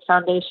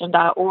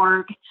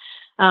evergladesfoundation.org.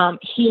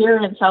 Here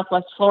in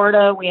Southwest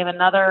Florida, we have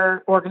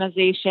another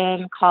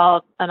organization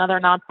another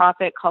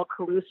nonprofit called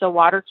Calusa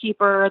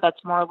Waterkeeper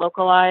that's more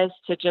localized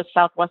to just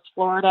Southwest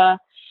Florida.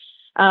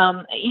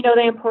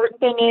 The important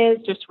thing is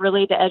just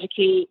really to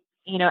educate,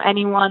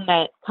 anyone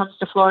that comes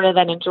to Florida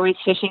that enjoys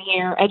fishing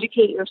here,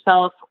 educate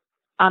yourself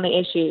on the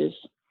issues.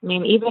 I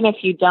mean, even if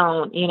you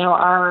don't,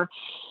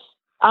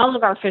 all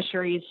of our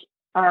fisheries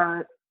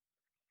are,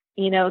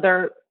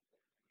 they're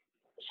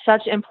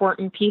such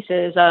important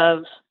pieces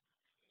of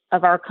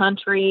our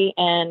country.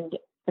 And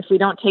if we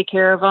don't take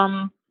care of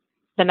them,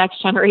 the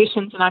next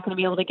generation's not going to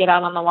be able to get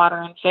out on the water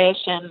and fish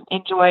and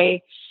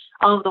enjoy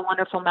all of the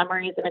wonderful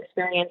memories and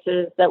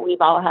experiences that we've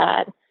all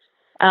had.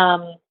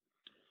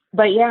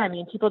 But yeah, I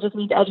mean, people just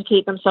need to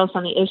educate themselves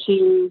on the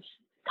issues,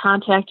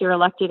 contact your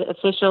elected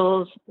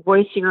officials,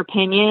 voice your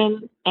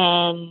opinion,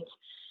 and,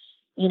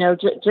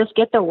 just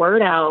get the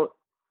word out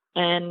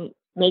and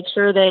make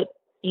sure that,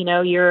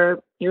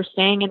 you're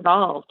staying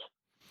involved.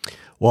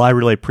 Well, I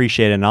really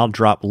appreciate it, and I'll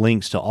drop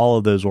links to all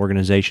of those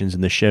organizations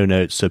in the show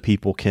notes so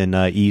people can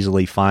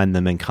easily find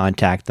them and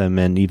contact them,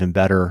 and even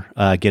better,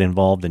 get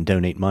involved and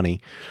donate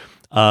money.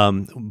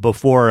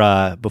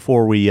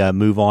 Before we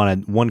move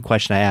on, one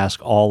question I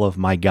ask all of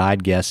my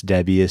guide guests,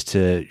 Debbie, is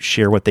to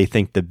share what they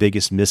think the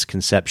biggest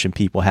misconception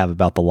people have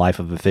about the life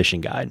of a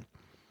fishing guide.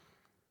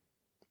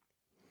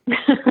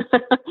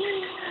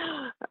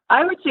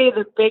 I would say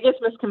the biggest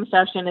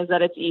misconception is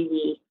that it's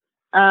easy.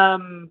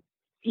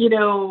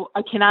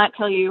 I cannot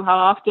tell you how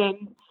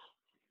often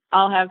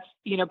I'll have,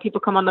 people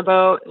come on the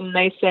boat and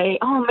they say,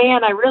 "Oh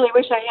man, I really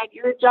wish I had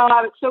your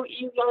job. It's so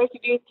easy. All I have to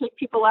do is take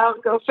people out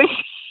and go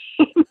fishing."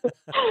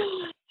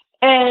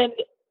 And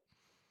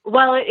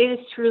while it is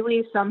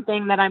truly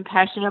something that I'm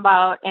passionate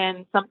about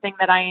and something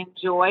that I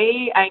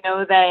enjoy, I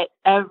know that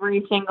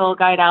every single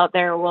guide out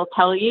there will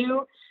tell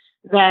you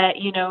that,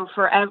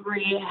 for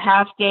every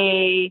half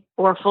day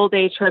or full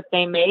day trip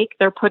they make,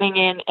 they're putting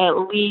in at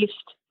least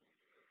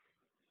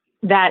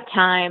that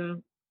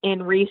time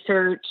in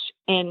research,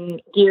 in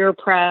gear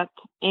prep,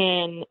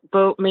 in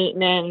boat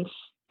maintenance,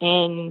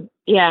 in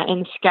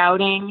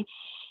scouting.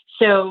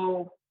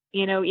 So,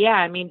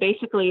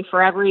 basically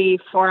for every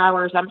 4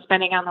 hours I'm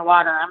spending on the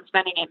water, I'm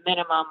spending at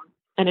minimum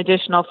an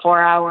additional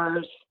 4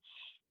 hours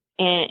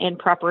in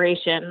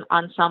preparation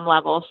on some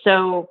level.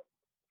 So,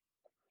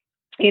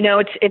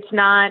 it's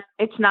not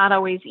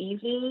always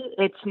easy.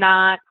 It's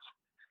not,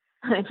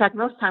 in fact,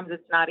 most times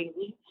it's not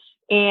easy.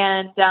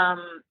 And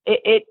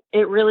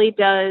it really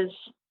does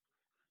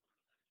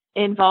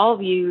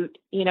involve you,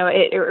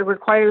 it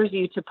requires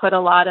you to put a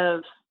lot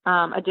of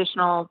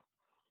additional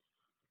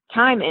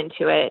time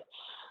into it.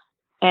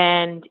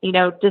 And,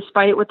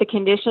 despite what the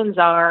conditions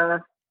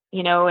are,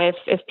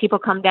 if people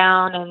come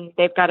down and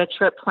they've got a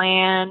trip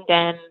planned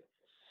and,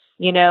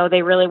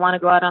 they really want to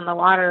go out on the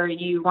water,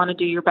 you want to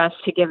do your best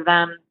to give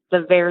them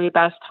the very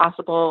best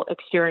possible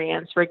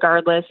experience,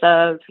 regardless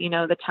of,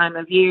 the time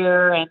of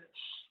year.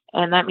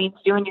 And that means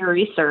doing your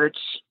research.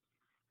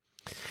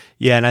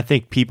 Yeah, and I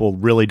think people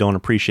really don't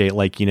appreciate,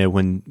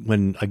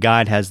 when a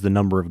guide has the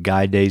number of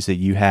guide days that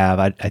you have,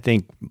 I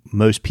think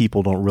most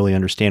people don't really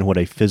understand what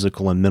a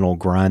physical and mental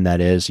grind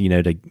that is.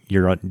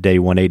 You're on day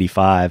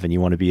 185 and you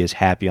want to be as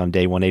happy on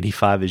day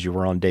 185 as you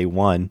were on day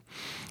one.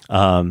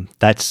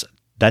 That's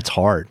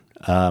hard,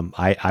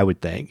 I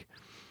would think.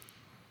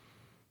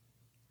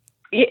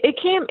 It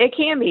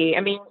can be.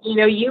 I mean,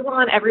 you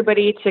want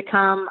everybody to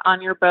come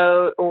on your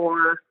boat,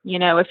 or,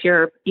 if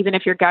you're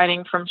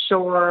guiding from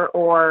shore,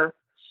 or,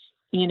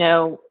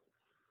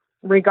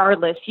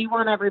 regardless, you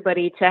want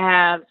everybody to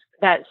have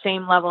that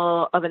same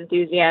level of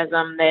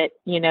enthusiasm that,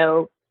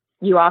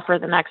 you offer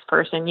the next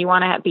person. You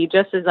want to be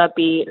just as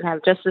upbeat and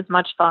have just as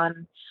much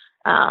fun.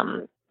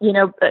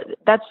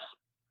 That's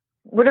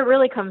what it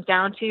really comes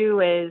down to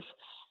is,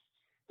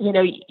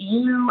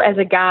 you as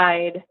a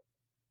guide,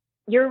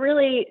 you're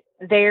really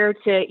there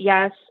to,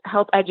 yes,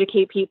 help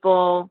educate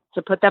people,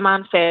 to put them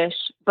on fish,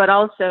 but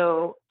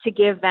also to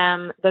give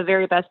them the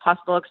very best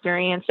possible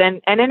experience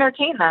and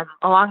entertain them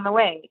along the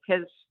way.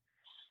 Because,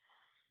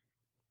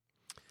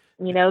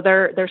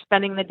 they're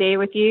spending the day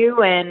with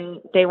you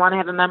and they want to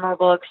have a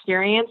memorable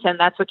experience. And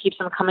that's what keeps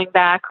them coming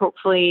back,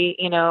 hopefully,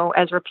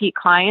 as repeat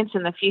clients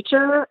in the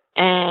future.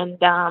 And,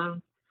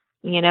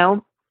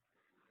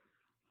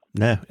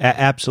 No,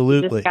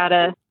 absolutely. You just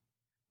gotta,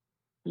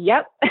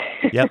 yep.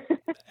 Yep,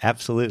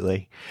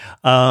 absolutely.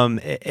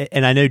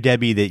 And I know,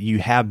 Debbie, that you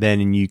have been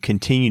and you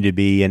continue to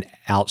be an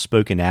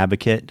outspoken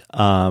advocate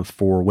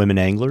for women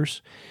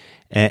anglers.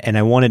 And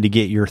I wanted to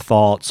get your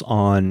thoughts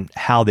on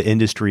how the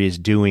industry is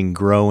doing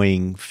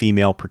growing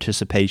female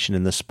participation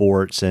in the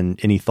sports, and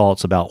any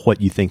thoughts about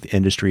what you think the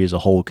industry as a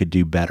whole could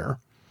do better.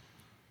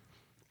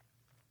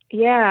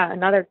 Yeah,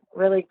 another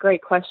really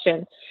great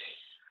question.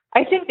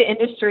 I think the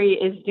industry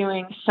is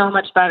doing so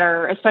much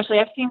better, especially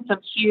I've seen some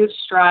huge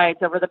strides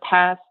over the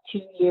past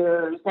 2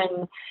 years.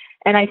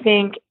 And I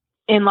think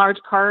in large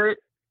part,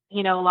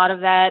 a lot of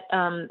that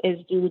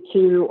is due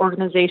to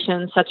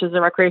organizations such as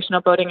the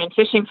Recreational Boating and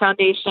Fishing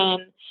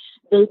Foundation.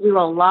 They do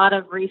a lot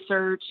of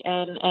research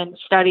and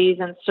studies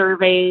and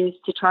surveys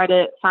to try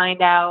to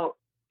find out,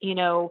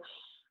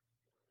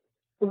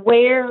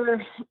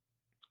 where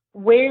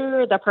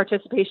the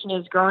participation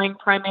is growing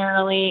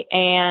primarily,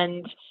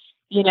 and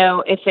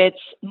if it's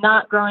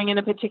not growing in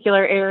a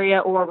particular area,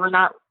 or we're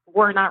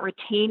not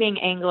retaining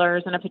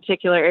anglers in a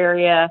particular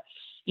area,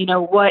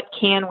 what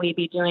can we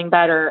be doing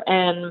better?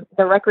 And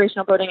the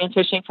Recreational Boating and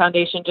Fishing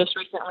Foundation just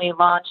recently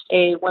launched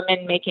a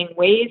Women Making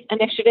Waves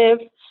initiative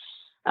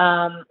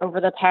over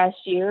the past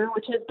year,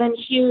 which has been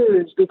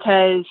huge,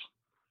 because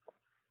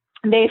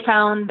they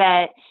found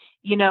that,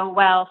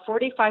 while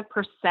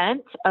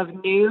 45%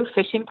 of new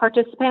fishing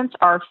participants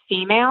are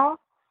female,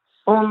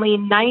 only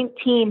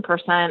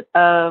 19%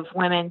 of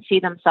women see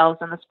themselves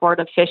in the sport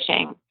of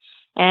fishing.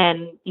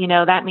 And,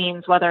 that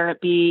means whether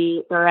it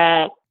be they're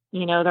at,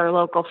 their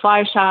local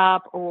fly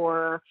shop,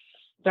 or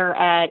they're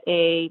at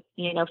a,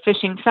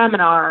 fishing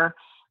seminar,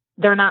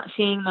 they're not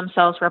seeing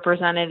themselves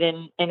represented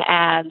in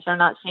ads. They're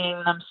not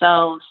seeing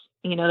themselves,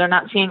 they're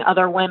not seeing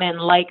other women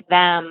like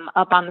them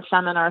up on the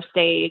seminar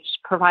stage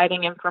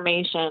providing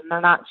information. They're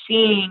not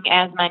seeing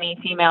as many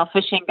female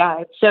fishing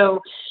guides.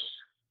 So,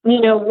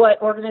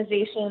 what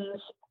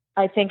organizations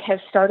I think have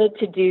started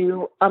to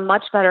do a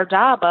much better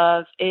job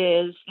of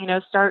is,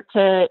 start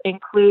to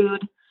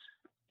include,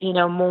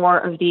 more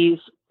of these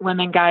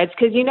women guides,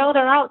 because,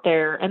 they're out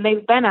there and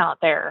they've been out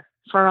there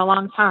for a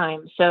long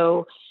time.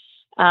 So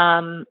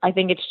I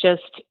think it's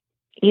just,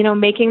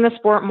 making the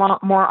sport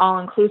more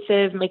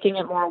all-inclusive, making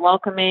it more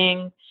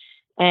welcoming,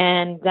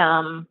 and,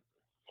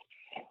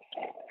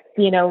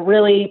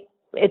 really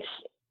it's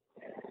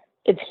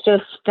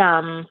just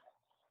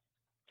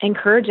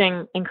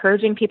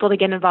encouraging people to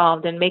get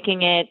involved, and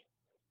making it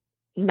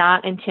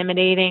not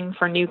intimidating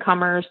for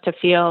newcomers to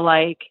feel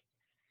like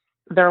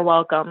they're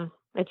welcome.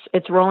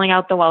 It's rolling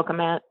out the welcome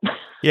mat.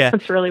 Yeah.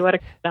 That's really what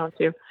it comes down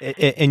to.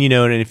 And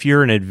if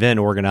you're an event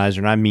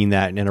organizer, and I mean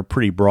that in a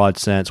pretty broad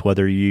sense,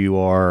 whether you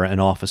are an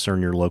officer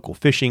in your local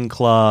fishing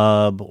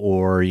club,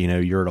 or,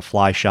 you're at a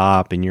fly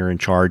shop and you're in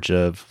charge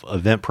of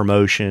event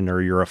promotion, or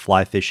you're a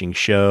fly fishing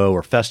show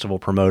or festival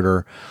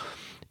promoter,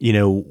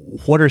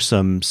 what are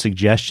some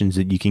suggestions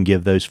that you can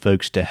give those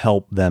folks to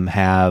help them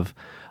have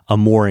a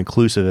more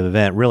inclusive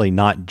event, really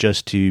not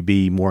just to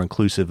be more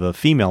inclusive of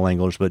female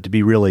anglers, but to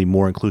be really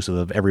more inclusive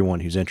of everyone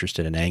who's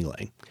interested in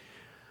angling?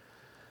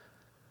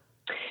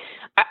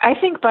 I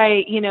think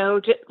by,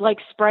 just like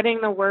spreading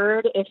the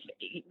word,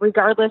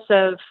 regardless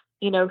of,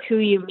 who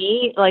you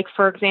meet, like,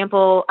 for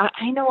example,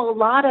 I know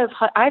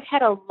I've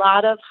had a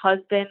lot of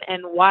husband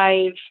and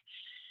wife,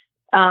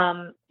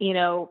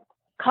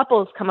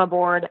 couples come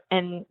aboard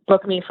and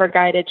book me for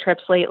guided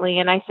trips lately.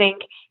 And I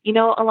think,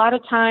 a lot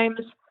of times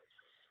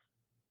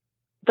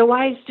the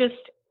wives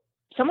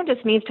someone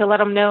just needs to let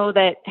them know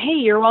that, hey,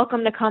 you're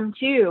welcome to come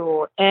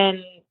too.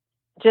 And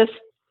just,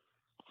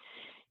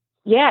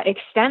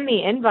 extend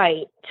the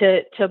invite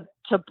to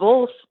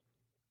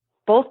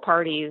both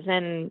parties,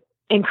 and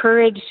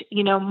encourage,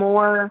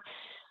 more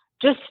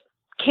just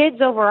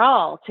kids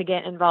overall to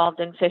get involved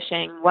in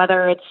fishing,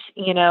 whether it's,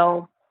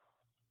 young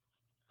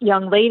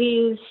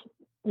ladies,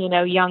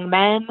 young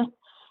men.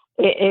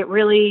 It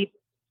really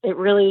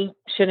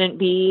shouldn't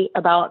be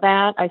about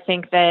that. I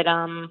think that,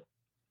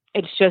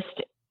 it's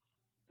just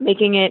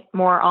making it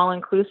more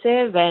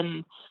all-inclusive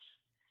and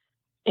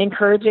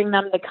encouraging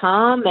them to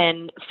come,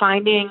 and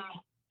finding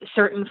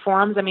certain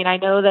forums. I mean, I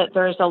know that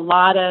there's a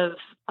lot of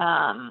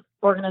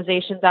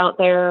organizations out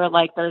there,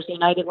 like there's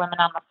United Women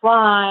on the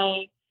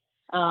Fly.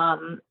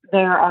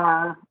 There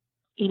are,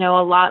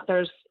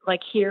 there's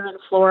like here in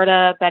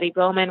Florida, Betty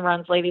Bowman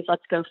runs Ladies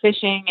Let's Go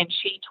Fishing, and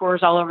she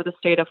tours all over the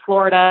state of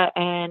Florida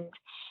and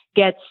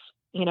gets,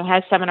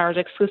 has seminars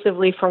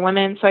exclusively for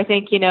women. So I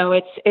think,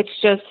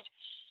 it's just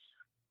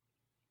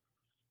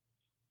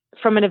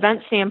from an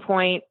event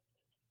standpoint,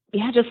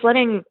 just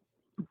letting,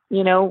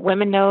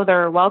 women know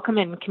they're welcome,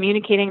 and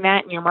communicating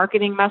that in your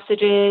marketing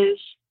messages,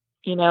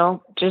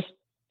 just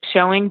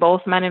showing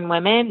both men and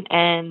women,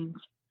 and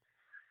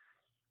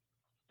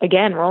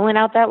again, rolling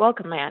out that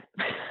welcome mat.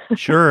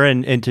 Sure.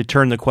 And to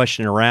turn the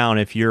question around,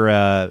 if you're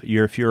a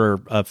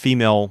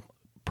female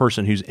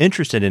person who's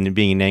interested in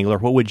being an angler,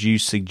 what would you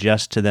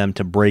suggest to them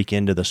to break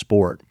into the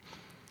sport?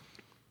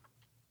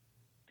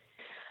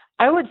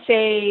 I would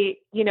say,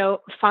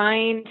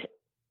 find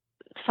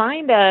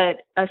a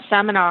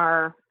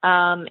seminar.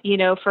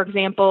 For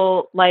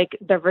example, like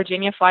the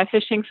Virginia Fly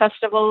Fishing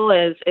Festival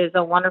is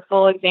a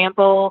wonderful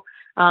example.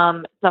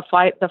 The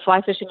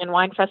Fly Fishing and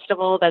Wine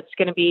Festival that's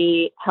going to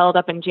be held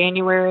up in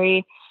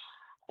January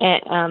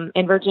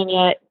in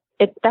Virginia.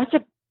 That's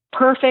a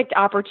perfect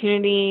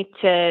opportunity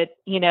to,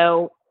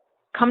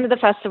 come to the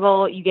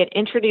festival. You get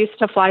introduced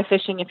to fly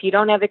fishing. If you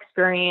don't have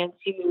experience,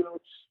 you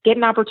get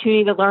an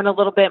opportunity to learn a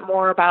little bit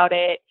more about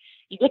it.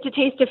 You get to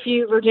taste a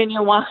few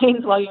Virginia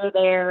wines while you're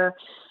there.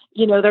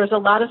 There's a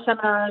lot of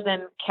seminars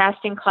and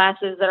casting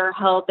classes that are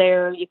held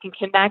there. You can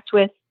connect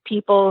with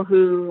people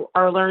who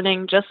are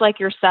learning just like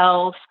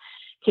yourself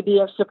to be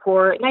of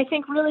support. And I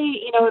think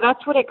really,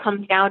 that's what it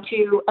comes down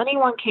to.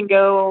 Anyone can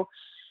go,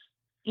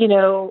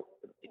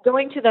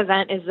 going to the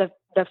event is the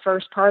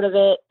first part of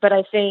it. But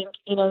I think,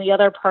 the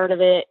other part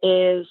of it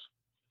is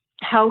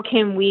how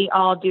can we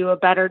all do a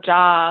better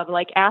job?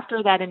 Like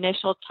after that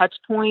initial touch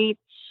point,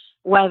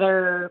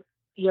 whether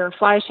you're a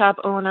fly shop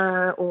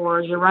owner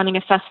or you're running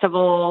a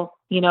festival,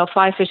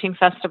 fly fishing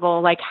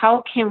festival, like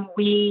how can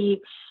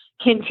we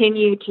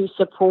continue to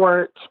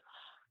support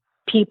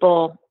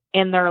people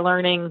in their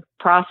learning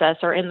process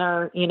or in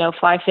their,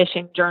 fly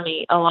fishing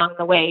journey along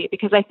the way?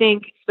 Because I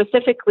think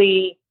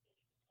specifically,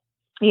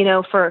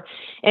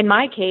 in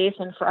my case,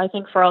 and I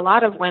think for a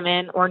lot of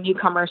women or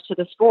newcomers to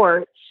the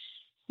sport,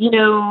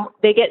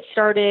 they get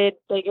started,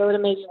 they go to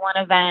maybe one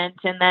event,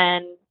 and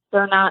then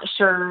they're not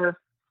sure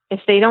if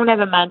they don't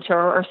have a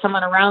mentor or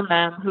someone around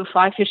them who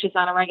fly fishes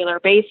on a regular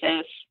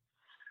basis.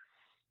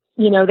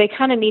 They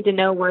kind of need to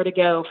know where to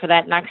go for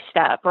that next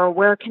step, or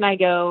where can I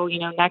go,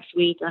 next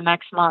week or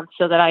next month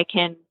so that I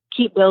can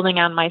keep building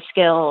on my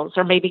skills,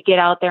 or maybe get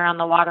out there on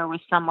the water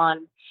with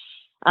someone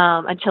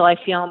until I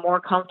feel more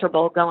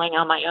comfortable going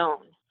on my own.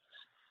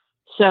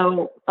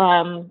 So,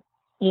 I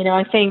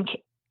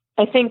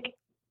think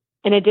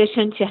in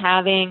addition to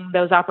having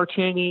those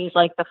opportunities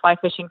like the fly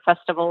fishing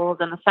festivals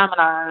and the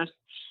seminars,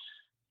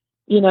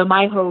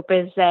 my hope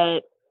is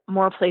that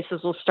more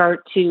places will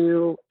start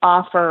to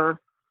offer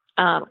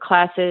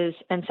classes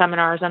and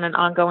seminars on an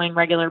ongoing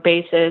regular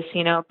basis,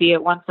 be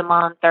it once a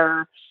month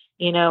or,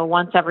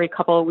 once every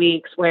couple of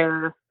weeks,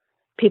 where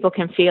people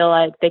can feel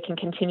like they can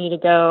continue to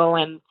go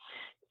and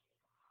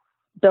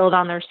build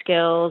on their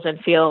skills and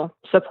feel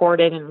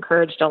supported and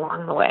encouraged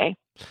along the way.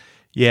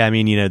 Yeah. I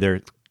mean,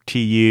 their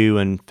TU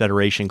and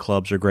Federation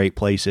clubs are great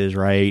places,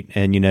 right?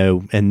 And,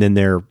 and then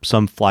there are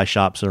some fly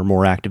shops that are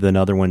more active than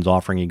other ones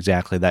offering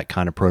exactly that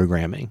kind of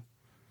programming.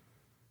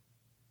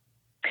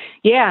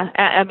 Yeah,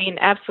 I mean,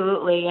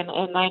 absolutely.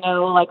 And I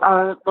know like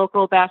our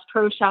local Bass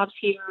Pro shops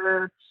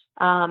here,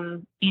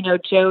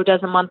 Joe does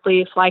a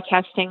monthly fly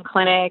casting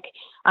clinic.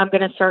 I'm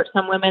going to start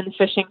some women's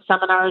fishing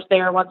seminars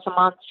there once a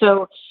month.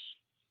 So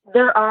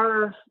there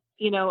are,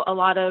 a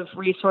lot of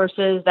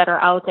resources that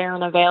are out there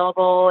and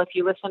available. If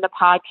you listen to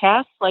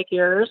podcasts like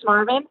yours,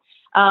 Marvin,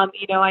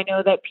 I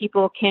know that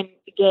people can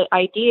get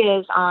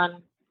ideas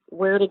on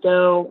where to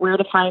go, where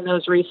to find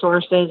those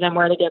resources, and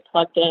where to get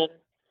plugged in.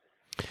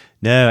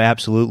 No,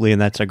 absolutely.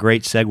 And that's a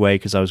great segue,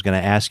 because I was going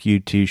to ask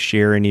you to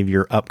share any of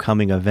your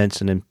upcoming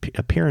events and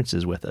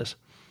appearances with us.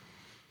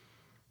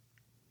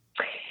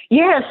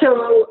 Yeah,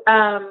 so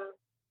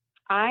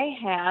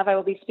I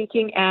will be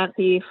speaking at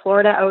the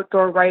Florida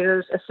Outdoor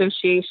Writers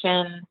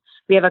Association.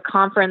 We have a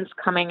conference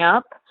coming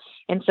up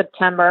in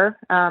September.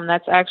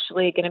 That's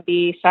actually going to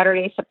be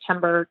Saturday,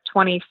 September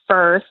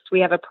 21st.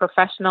 We have a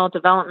professional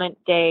development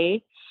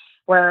day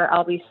where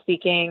I'll be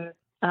speaking.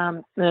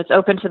 And it's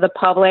open to the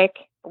public.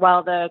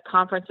 While the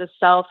conference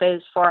itself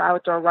is for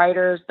outdoor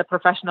writers, the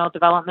professional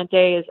development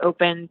day is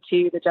open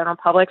to the general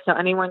public, so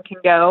anyone can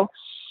go.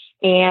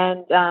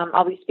 And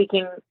I'll be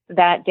speaking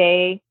that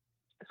day.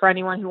 For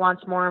anyone who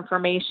wants more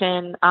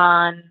information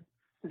on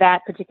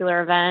that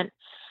particular event,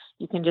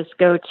 you can just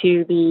go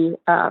to the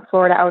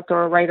Florida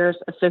Outdoor Writers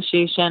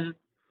Association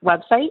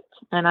website,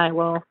 and I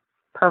will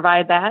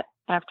provide that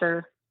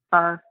after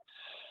our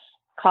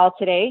call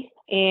today.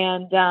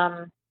 And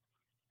and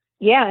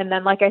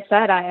then, like I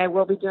said, I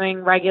will be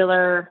doing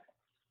regular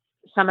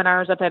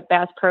seminars up at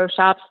Bass Pro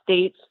Shops,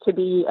 dates to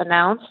be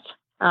announced,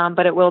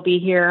 but it will be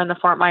here in the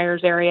Fort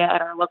Myers area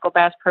at our local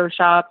Bass Pro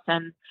Shops,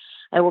 and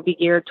it will be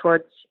geared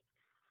towards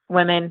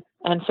women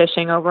and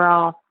fishing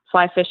overall,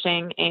 fly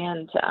fishing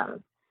and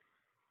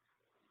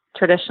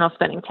traditional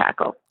spinning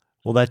tackle.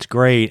 Well, that's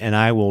great, and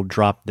I will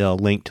drop the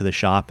link to the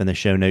shop in the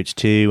show notes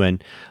too.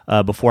 And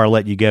before I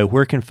let you go,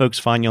 where can folks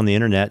find you on the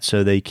internet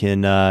so they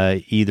can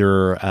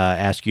either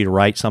ask you to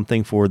write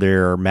something for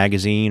their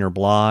magazine or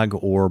blog,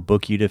 or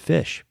book you to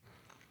fish?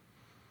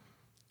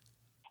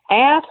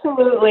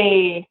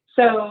 Absolutely.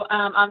 So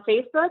on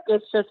Facebook,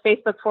 it's just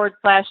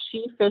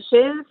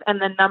Facebook.com/SheFishes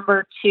and the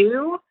number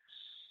 2.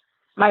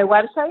 My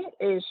website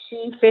is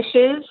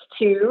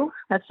SheFishes2.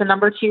 That's the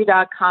number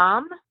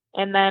 2.com.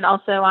 And then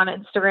also on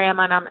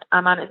Instagram,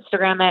 I'm on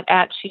Instagram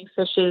at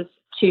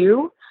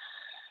SheFishes2.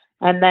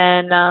 And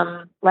then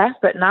last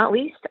but not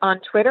least, on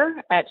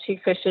Twitter at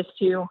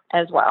SheFishes2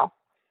 as well.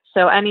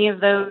 So any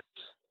of those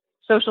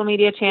social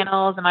media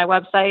channels and my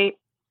website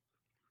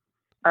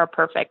are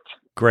perfect.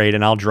 Great,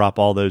 and I'll drop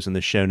all those in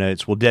the show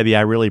notes. Well, Debbie,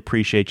 I really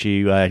appreciate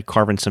you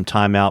carving some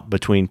time out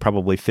between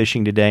probably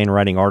fishing today and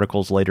writing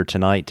articles later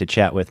tonight to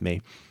chat with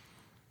me.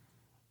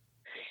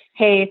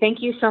 Hey,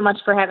 thank you so much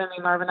for having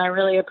me, Marvin. I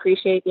really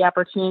appreciate the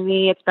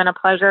opportunity. It's been a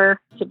pleasure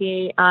to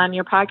be on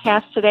your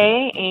podcast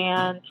today,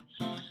 and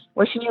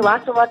wishing you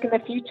lots of luck in the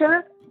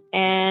future.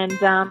 And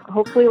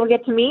hopefully we'll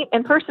get to meet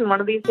in person one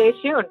of these days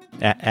soon.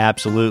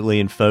 Absolutely.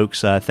 And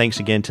folks, thanks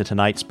again to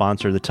tonight's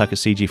sponsor, the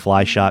Tuckasegee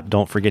Fly Shop.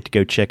 Don't forget to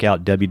go check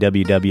out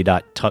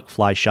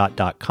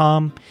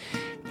www.tuckflyshop.com.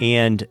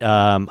 And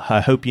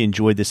I hope you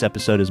enjoyed this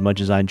episode as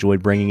much as I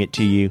enjoyed bringing it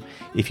to you.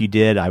 If you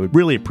did, I would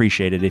really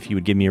appreciate it if you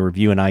would give me a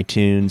review in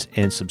iTunes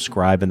and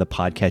subscribe in the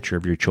podcatcher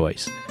of your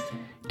choice.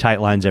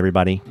 Tight lines,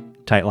 everybody.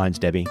 Tight lines,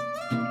 Debbie.